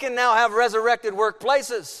why we can now have resurrected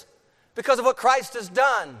workplaces, because of what Christ has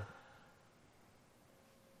done.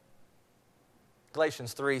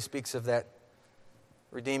 Galatians 3 speaks of that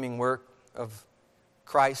redeeming work of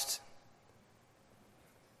Christ,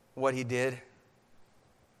 what he did.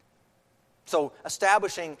 So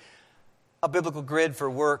establishing a biblical grid for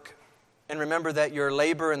work, and remember that your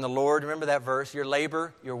labor in the Lord, remember that verse, your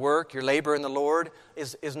labor, your work, your labor in the Lord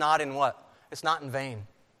is not in what? It's not in vain.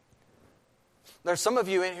 There's some of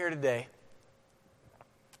you in here today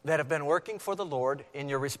that have been working for the Lord in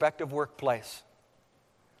your respective workplace.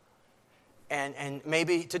 And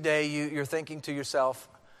maybe today you're thinking to yourself,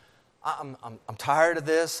 I'm tired of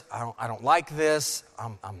this. I don't like this.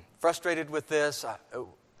 I'm frustrated with this. A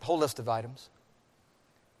whole list of items.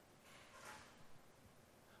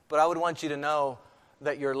 But I would want you to know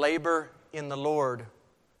that your labor in the Lord,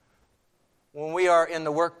 when we are in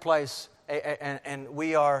the workplace and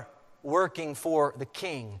we are working for the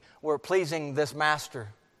King, we're pleasing this Master,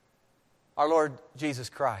 our Lord Jesus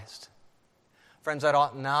Christ. Friends, that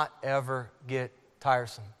ought not ever get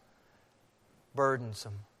tiresome,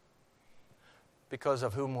 burdensome, because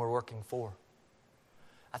of whom we're working for.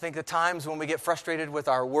 I think the times when we get frustrated with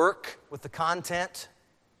our work, with the content,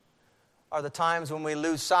 are the times when we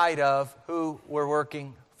lose sight of who we're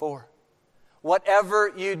working for.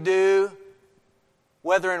 Whatever you do,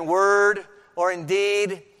 whether in word or in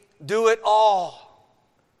deed, do it all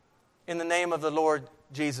in the name of the Lord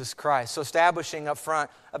Jesus Christ. So establishing up front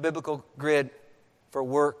a biblical grid for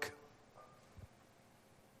work.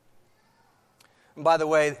 And by the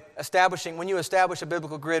way, when you establish a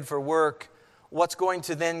biblical grid for work, what's going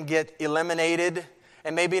to then get eliminated,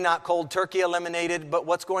 and maybe not cold turkey eliminated, but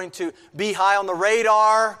what's going to be high on the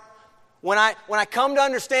radar, when I come to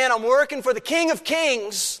understand I'm working for the King of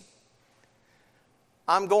Kings,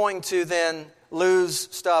 I'm going to then lose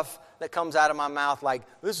stuff that comes out of my mouth like,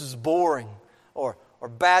 this is boring, or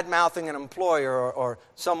bad-mouthing an employer or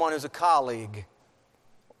someone who's a colleague.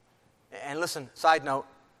 And listen, side note,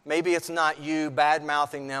 maybe it's not you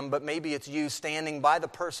bad-mouthing them, but maybe it's you standing by the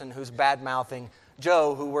person who's bad-mouthing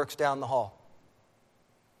Joe who works down the hall.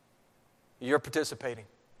 You're participating.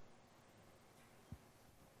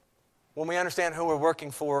 When we understand who we're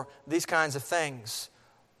working for, these kinds of things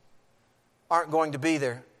aren't going to be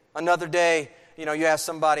there. Another day, you ask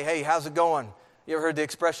somebody, hey, how's it going? You ever heard the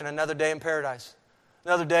expression, another day in paradise?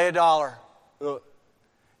 Another day, $1.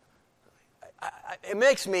 It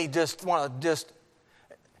makes me just want to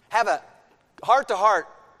have a heart-to-heart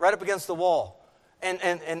right up against the wall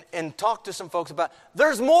and talk to some folks about,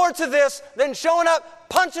 there's more to this than showing up,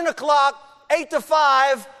 punching a clock, 8 to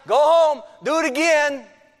 5, go home, do it again.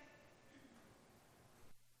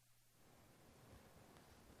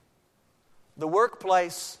 The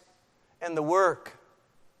workplace and the work.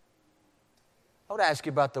 I would ask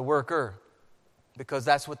you about the worker, because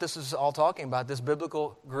that's what this is all talking about, this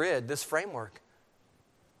biblical grid, this framework.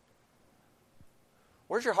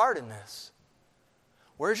 Where's your heart in this?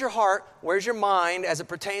 Where's your heart? Where's your mind as it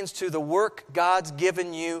pertains to the work God's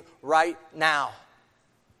given you right now?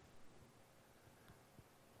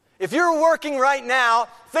 If you're working right now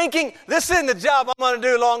thinking, this isn't the job I'm going to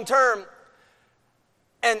do long term,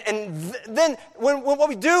 then what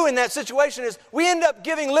we do in that situation is we end up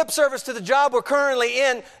giving lip service to the job we're currently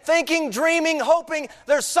in, thinking, dreaming, hoping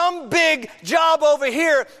there's some big job over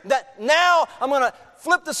here that now I'm going to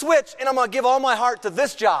flip the switch and I'm going to give all my heart to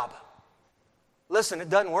this job. Listen, it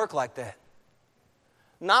doesn't work like that.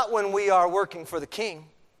 Not when we are working for the King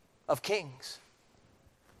of Kings.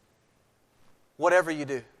 Whatever you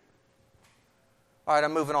do. All right,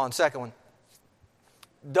 I'm moving on. Second one.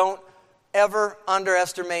 Don't ever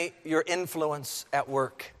underestimate your influence at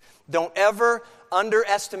work. Don't ever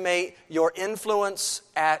underestimate your influence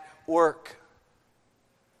at work.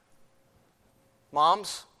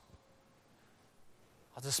 Moms,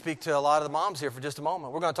 I'll just speak to a lot of the moms here for just a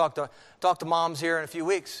moment. We're going to talk to moms here in a few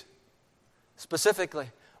weeks, specifically.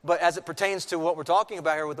 But as it pertains to what we're talking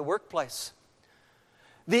about here with the workplace,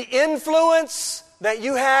 the influence that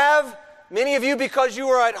you have, many of you because you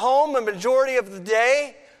are at home a majority of the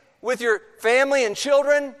day with your family and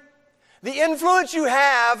children, the influence you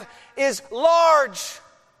have is large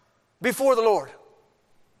before the Lord.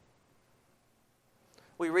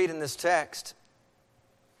 We read in this text,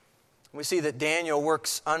 we see that Daniel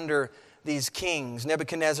works under these kings,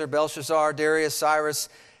 Nebuchadnezzar, Belshazzar, Darius, Cyrus,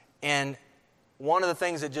 and one of the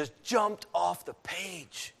things that just jumped off the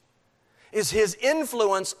page is his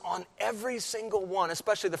influence on every single one,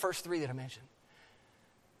 especially the first three that I mentioned.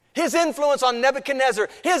 His influence on Nebuchadnezzar,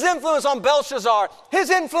 his influence on Belshazzar, his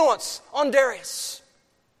influence on Darius.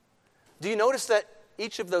 Do you notice that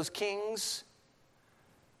each of those kings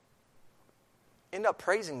end up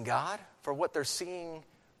praising God for what they're seeing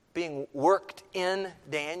being worked in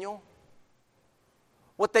Daniel?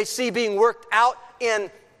 What they see being worked out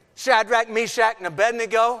in Shadrach, Meshach, and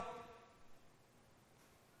Abednego?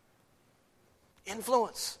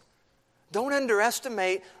 Influence. Don't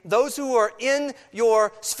underestimate those who are in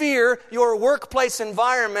your sphere, your workplace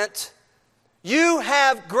environment. You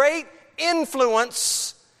have great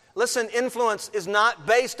influence. Listen, influence is not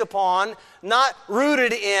based upon, not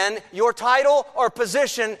rooted in your title or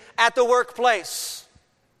position at the workplace.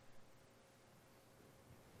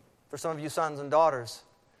 For some of you sons and daughters,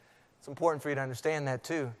 it's important for you to understand that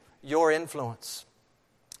too. Your influence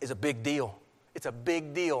is a big deal. It's a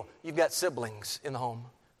big deal. You've got siblings in the home.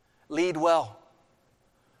 Lead well.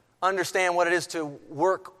 Understand what it is to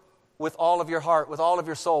work with all of your heart, with all of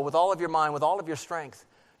your soul, with all of your mind, with all of your strength.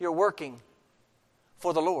 You're working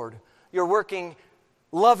for the Lord. You're working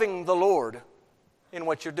loving the Lord in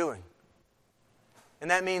what you're doing. And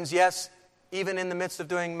that means, yes, even in the midst of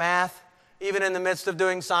doing math, even in the midst of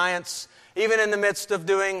doing science, even in the midst of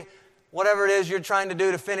doing whatever it is you're trying to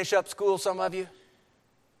do to finish up school, some of you,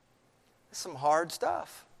 it's some hard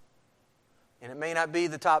stuff. And it may not be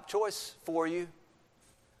the top choice for you,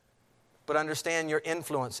 but understand your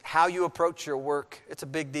influence, how you approach your work. It's a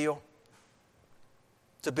big deal.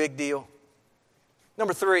 It's a big deal.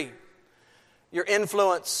 Number 3, your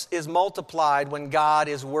influence is multiplied when God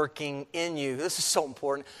is working in you. This is so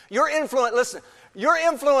important. Your influence, listen, your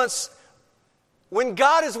influence when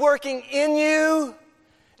God is working in you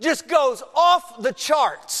just goes off the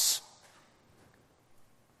charts.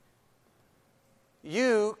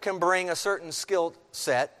 You can bring a certain skill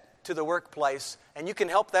set to the workplace, and you can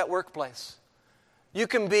help that workplace. You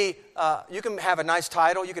can have a nice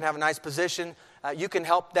title, you can have a nice position, you can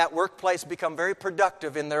help that workplace become very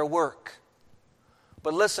productive in their work.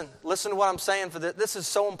 But listen to what I'm saying for this. This is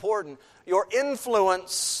so important. Your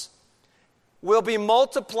influence will be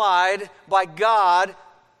multiplied by God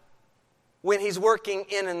when He's working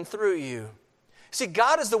in and through you. See,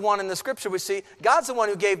 God is the one in the Scripture we see. God's the one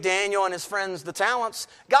who gave Daniel and his friends the talents.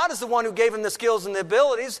 God is the one who gave them the skills and the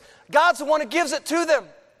abilities. God's the one who gives it to them.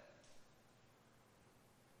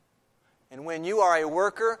 And when you are a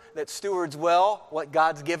worker that stewards well what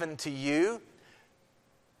God's given to you,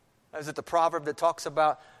 is it the proverb that talks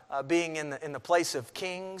about being in the place of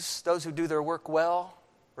kings, those who do their work well,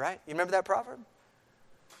 right? You remember that proverb?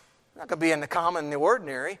 Not going to be in the common and the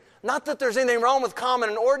ordinary. Not that there's anything wrong with common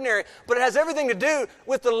and ordinary, but it has everything to do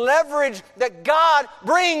with the leverage that God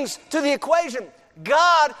brings to the equation.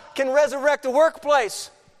 God can resurrect a workplace.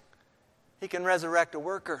 He can resurrect a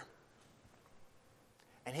worker.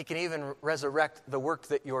 And He can even resurrect the work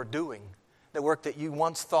that you're doing. The work that you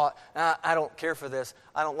once thought, I don't care for this.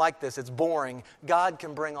 I don't like this. It's boring. God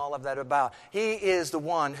can bring all of that about. He is the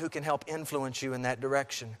one who can help influence you in that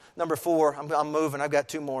direction. Number 4, I'm moving. I've got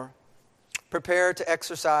 2 more. Prepare to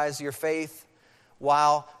exercise your faith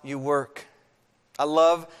while you work. I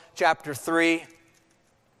love chapter 3.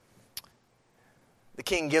 The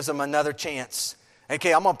king gives them another chance.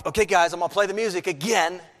 Okay, guys, I'm going to play the music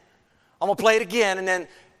again. I'm going to play it again, and then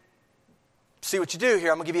see what you do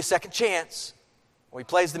here. I'm going to give you a second chance. Well, he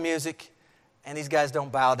plays the music, and these guys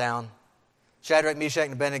don't bow down. Shadrach, Meshach,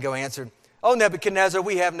 and Abednego answered, "O Nebuchadnezzar,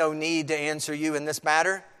 we have no need to answer you in this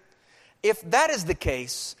matter. If that is the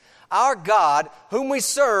case, our God, whom we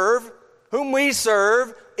serve,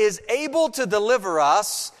 is able to deliver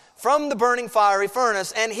us from the burning fiery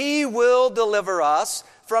furnace, and He will deliver us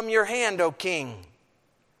from your hand, O king.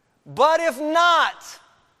 But if not,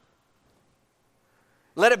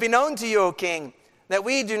 let it be known to you, O king, that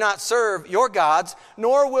we do not serve your gods,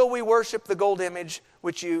 nor will we worship the gold image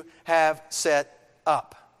which you have set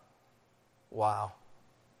up. Wow.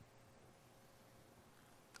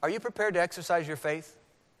 Are you prepared to exercise your faith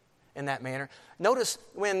in that manner? Notice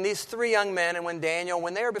when these three young men and when Daniel,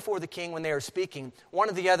 when they are before the king, when they are speaking, one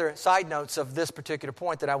of the other side notes of this particular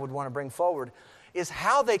point that I would want to bring forward is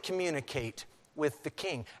how they communicate with the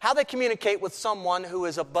king, how they communicate with someone who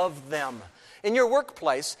is above them. In your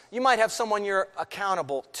workplace, you might have someone you're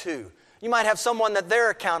accountable to. You might have someone that they're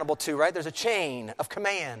accountable to, right? There's a chain of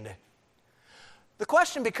command. The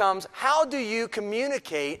question becomes, how do you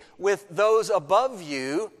communicate with those above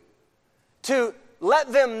you to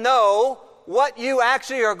let them know what you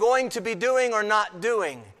actually are going to be doing or not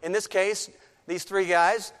doing? In this case, these three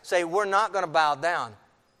guys say, we're not going to bow down.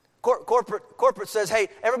 Corporate says, hey,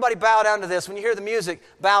 everybody bow down to this. When you hear the music,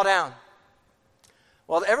 bow down.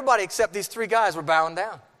 Well, everybody except these three guys were bowing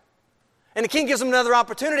down. And the king gives them another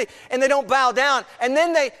opportunity, and they don't bow down. And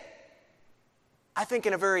then they, I think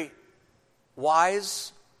in a very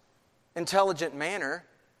wise, intelligent manner,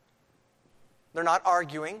 they're not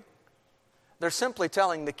arguing. They're simply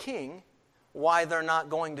telling the king why they're not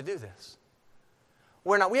going to do this.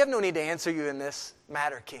 We have no need to answer you in this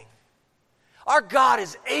matter, king. Our God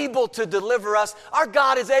is able to deliver us. Our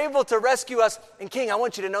God is able to rescue us. And king, I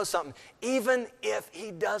want you to know something. Even if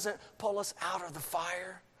he doesn't pull us out of the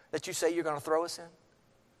fire that you say you're going to throw us in,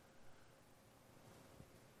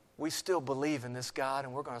 we still believe in this God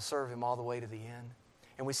and we're going to serve him all the way to the end.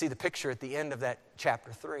 And we see the picture at the end of that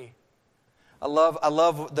chapter 3. I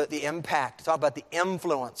love the impact. Talk about the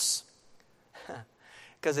influence.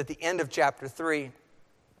 Because at the end of chapter 3,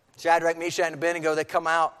 Shadrach, Meshach, and Abednego, they come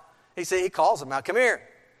out. He calls them out. Come here.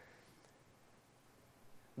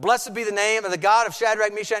 Blessed be the name of the God of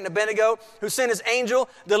Shadrach, Meshach, and Abednego, who sent his angel,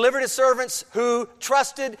 delivered his servants who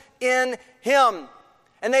trusted in him.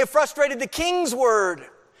 And they have frustrated the king's word.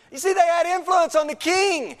 You see, they had influence on the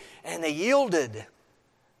king. And they yielded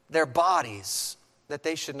their bodies that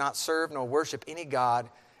they should not serve nor worship any god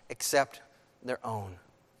except their own.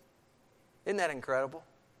 Isn't that incredible?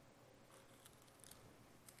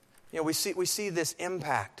 You know, we see this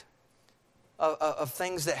impact of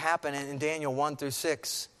things that happen in Daniel 1 through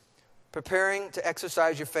 6. Preparing to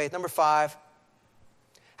exercise your faith. Number 5,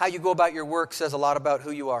 how you go about your work says a lot about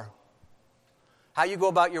who you are. How you go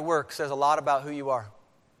about your work says a lot about who you are.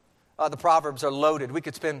 The Proverbs are loaded. We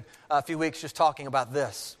could spend a few weeks just talking about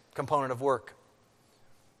this component of work.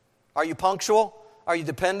 Are you punctual? Are you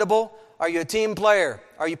dependable? Are you a team player?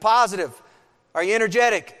 Are you positive? Are you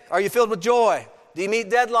energetic? Are you filled with joy? Do you meet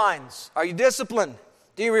deadlines? Are you disciplined?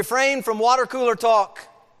 Do you refrain from water cooler talk?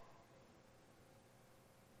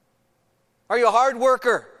 Are you a hard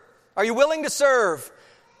worker? Are you willing to serve?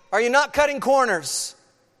 Are you not cutting corners?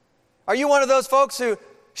 Are you one of those folks who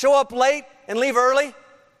show up late and leave early?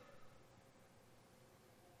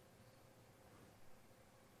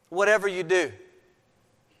 Whatever you do.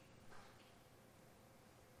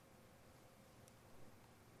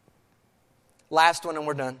 Last one and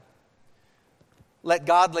we're done. Let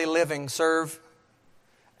godly living serve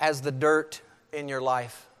as the dirt in your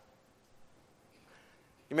life.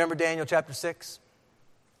 You remember Daniel chapter 6?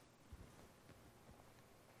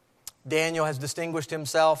 Daniel has distinguished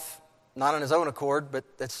himself, not on his own accord, but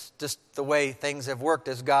that's just the way things have worked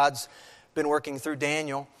as God's been working through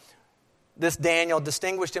Daniel. This Daniel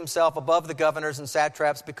distinguished himself above the governors and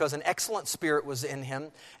satraps because an excellent spirit was in him.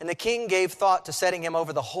 And the king gave thought to setting him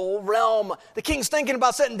over the whole realm. The king's thinking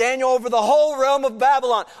about setting Daniel over the whole realm of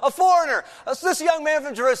Babylon. A foreigner, this young man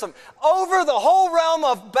from Jerusalem, over the whole realm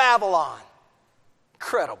of Babylon.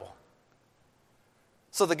 Incredible.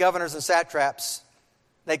 So the governors and satraps,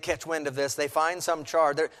 they catch wind of this. They find some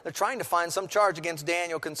charge. They're trying to find some charge against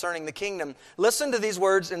Daniel concerning the kingdom. Listen to these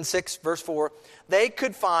words in 6 verse 4. They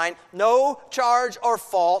could find no charge or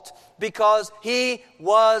fault because he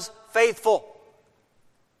was faithful.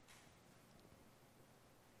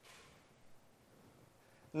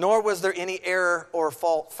 Nor was there any error or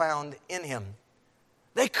fault found in him.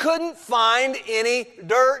 They couldn't find any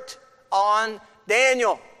dirt on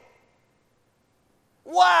Daniel.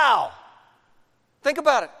 Wow! Think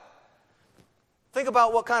about it. Think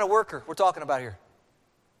about what kind of worker we're talking about here.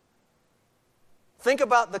 Think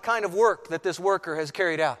about the kind of work that this worker has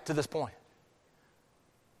carried out to this point.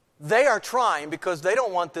 They are trying because they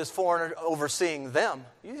don't want this foreigner overseeing them.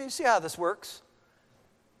 You see how this works?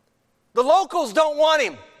 The locals don't want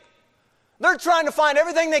him. They're trying to find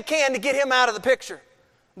everything they can to get him out of the picture.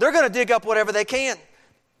 They're going to dig up whatever they can.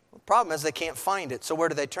 The problem is they can't find it, so where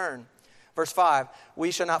do they turn? Verse 5, we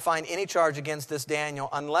shall not find any charge against this Daniel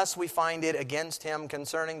unless we find it against him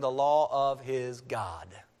concerning the law of his God.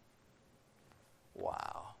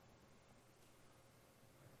 Wow.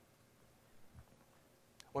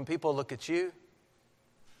 when people look at you,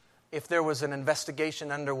 if there was an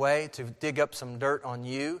investigation underway to dig up some dirt on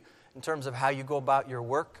you in terms of how you go about your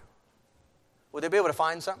work, would they be able to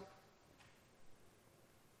find something?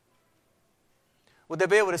 Would they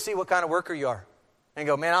be able to see what kind of worker you are? And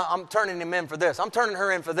go, man, I'm turning him in for this. I'm turning her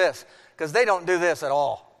in for this. Because they don't do this at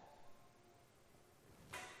all.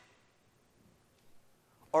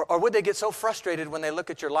 Or would they get so frustrated when they look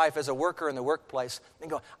at your life as a worker in the workplace and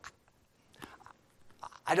go,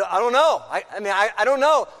 I don't know. I don't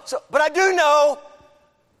know. But I do know.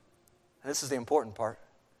 And this is the important part.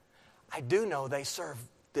 I do know they serve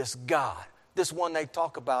this God. This one they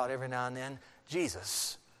talk about every now and then,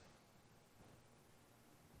 Jesus.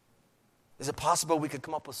 Is it possible we could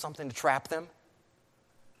come up with something to trap them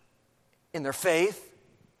in their faith,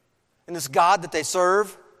 in this God that they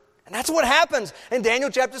serve? And that's what happens in Daniel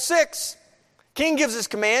chapter 6. King gives this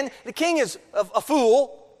command. The king is a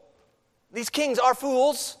fool. These kings are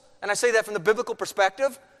fools. And I say that from the biblical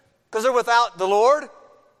perspective because they're without the Lord.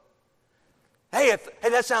 Hey,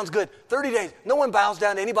 that sounds good. 30 days. No one bows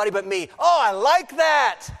down to anybody but me. Oh, I like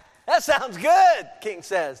that. That sounds good, king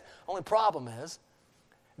says. Only problem is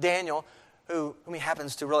Daniel, whom he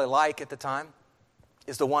happens to really like at the time,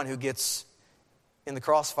 is the one who gets in the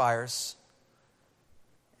crossfires.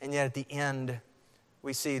 And yet at the end,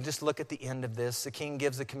 we see, just look at the end of this. The king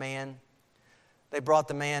gives the command. They brought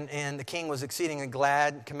the man in. The king was exceedingly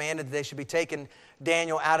glad, commanded that they should be taken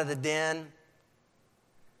Daniel out of the den.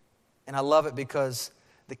 And I love it because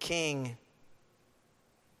the king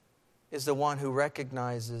is the one who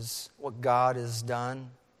recognizes what God has done.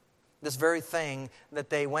 This very thing that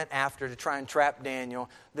they went after to try and trap Daniel,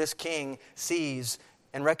 this king sees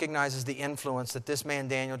and recognizes the influence that this man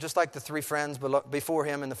Daniel, just like the three friends before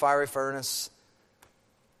him in the fiery furnace,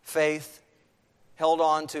 faith, held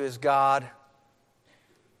on to his God.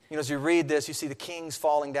 You know, as you read this, you see the kings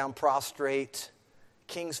falling down prostrate,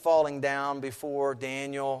 kings falling down before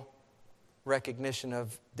Daniel, recognition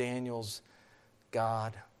of Daniel's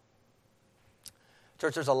God.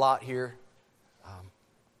 Church, there's a lot here.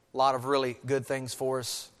 A lot of really good things for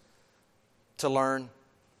us to learn.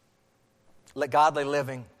 Let godly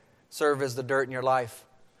living serve as the dirt in your life.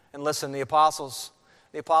 And listen, the apostles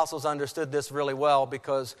understood this really well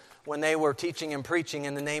because when they were teaching and preaching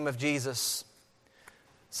in the name of Jesus,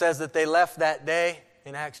 it says that they left that day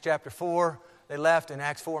in Acts chapter 4. They left in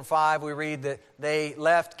Acts 4 and 5. We read that they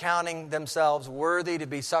left counting themselves worthy to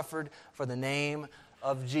be suffered for the name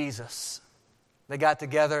of Jesus. They got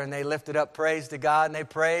together and they lifted up praise to God and they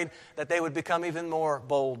prayed that they would become even more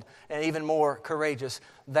bold and even more courageous,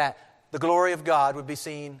 that the glory of God would be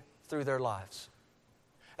seen through their lives.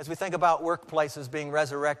 As we think about workplaces being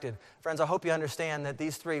resurrected, friends, I hope you understand that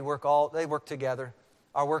these three work together.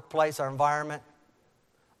 Our workplace, our environment,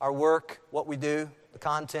 our work, what we do, the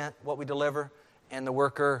content, what we deliver, and the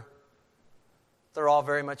worker, they're all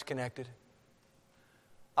very much connected.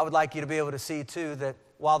 I would like you to be able to see, too, that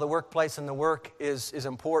while the workplace and the work is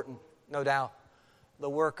important, no doubt, the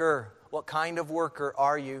worker, what kind of worker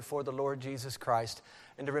are you for the Lord Jesus Christ?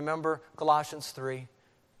 And to remember Colossians 3,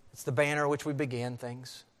 it's the banner which we began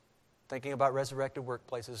things, thinking about resurrected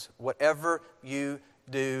workplaces. Whatever you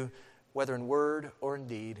do, whether in word or in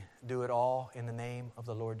deed, do it all in the name of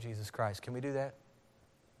the Lord Jesus Christ. Can we do that?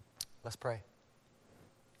 Let's pray.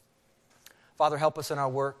 Father, help us in our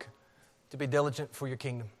work to be diligent for your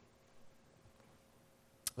kingdom.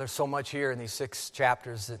 There's so much here in these 6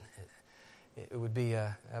 chapters that it would be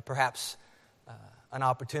perhaps an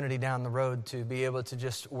opportunity down the road to be able to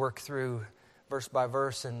just work through verse by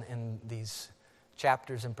verse in these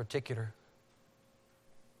chapters in particular.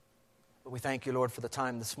 But we thank you, Lord, for the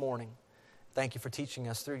time this morning. Thank you for teaching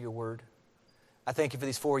us through your word. I thank you for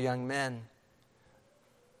these 4 young men.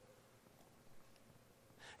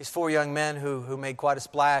 These 4 young men who made quite a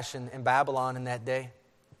splash in Babylon in that day.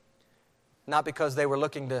 Not because they were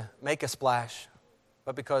looking to make a splash,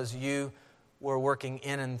 but because you were working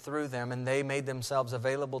in and through them, and they made themselves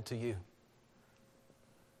available to you.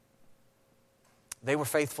 They were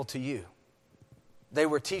faithful to you. They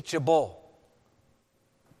were teachable.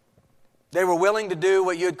 They were willing to do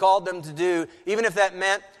what you had called them to do, even if that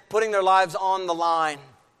meant putting their lives on the line.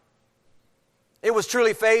 It was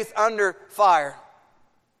truly faith under fire.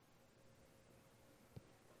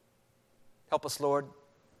 Help us, Lord,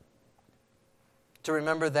 to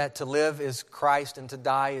remember that to live is Christ and to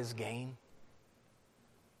die is gain.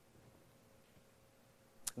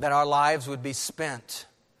 That our lives would be spent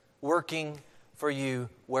working for you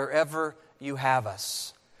wherever you have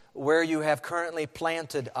us, where you have currently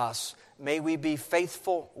planted us. May we be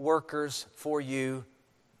faithful workers for you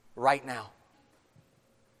right now.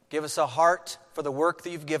 Give us a heart for the work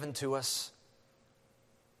that you've given to us.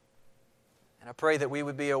 And I pray that we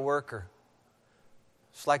would be a worker.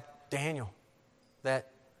 It's like Daniel, that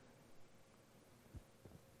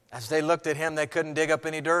as they looked at him, they couldn't dig up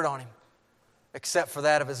any dirt on him except for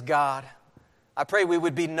that of his God. I pray we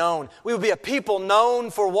would be known. We would be a people known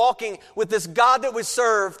for walking with this God that we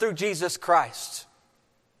serve through Jesus Christ.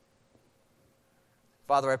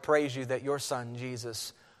 Father, I praise you that your Son,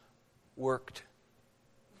 Jesus, worked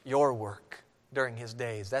your work during his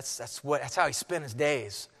days. That's how he spent his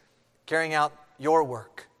days, carrying out your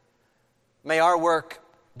work. May our work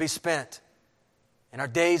be spent and our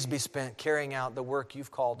days be spent carrying out the work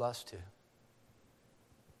you've called us to,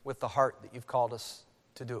 with the heart that you've called us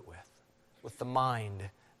to do it with the mind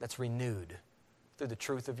that's renewed through the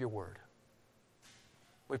truth of your word.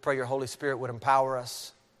 We pray your Holy Spirit would empower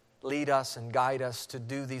us, lead us, and guide us to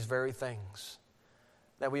do these very things,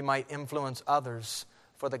 that we might influence others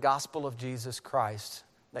for the gospel of Jesus Christ,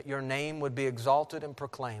 that your name would be exalted and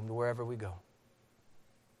proclaimed wherever we go.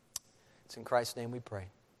 It's in Christ's name we pray.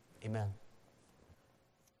 Amen.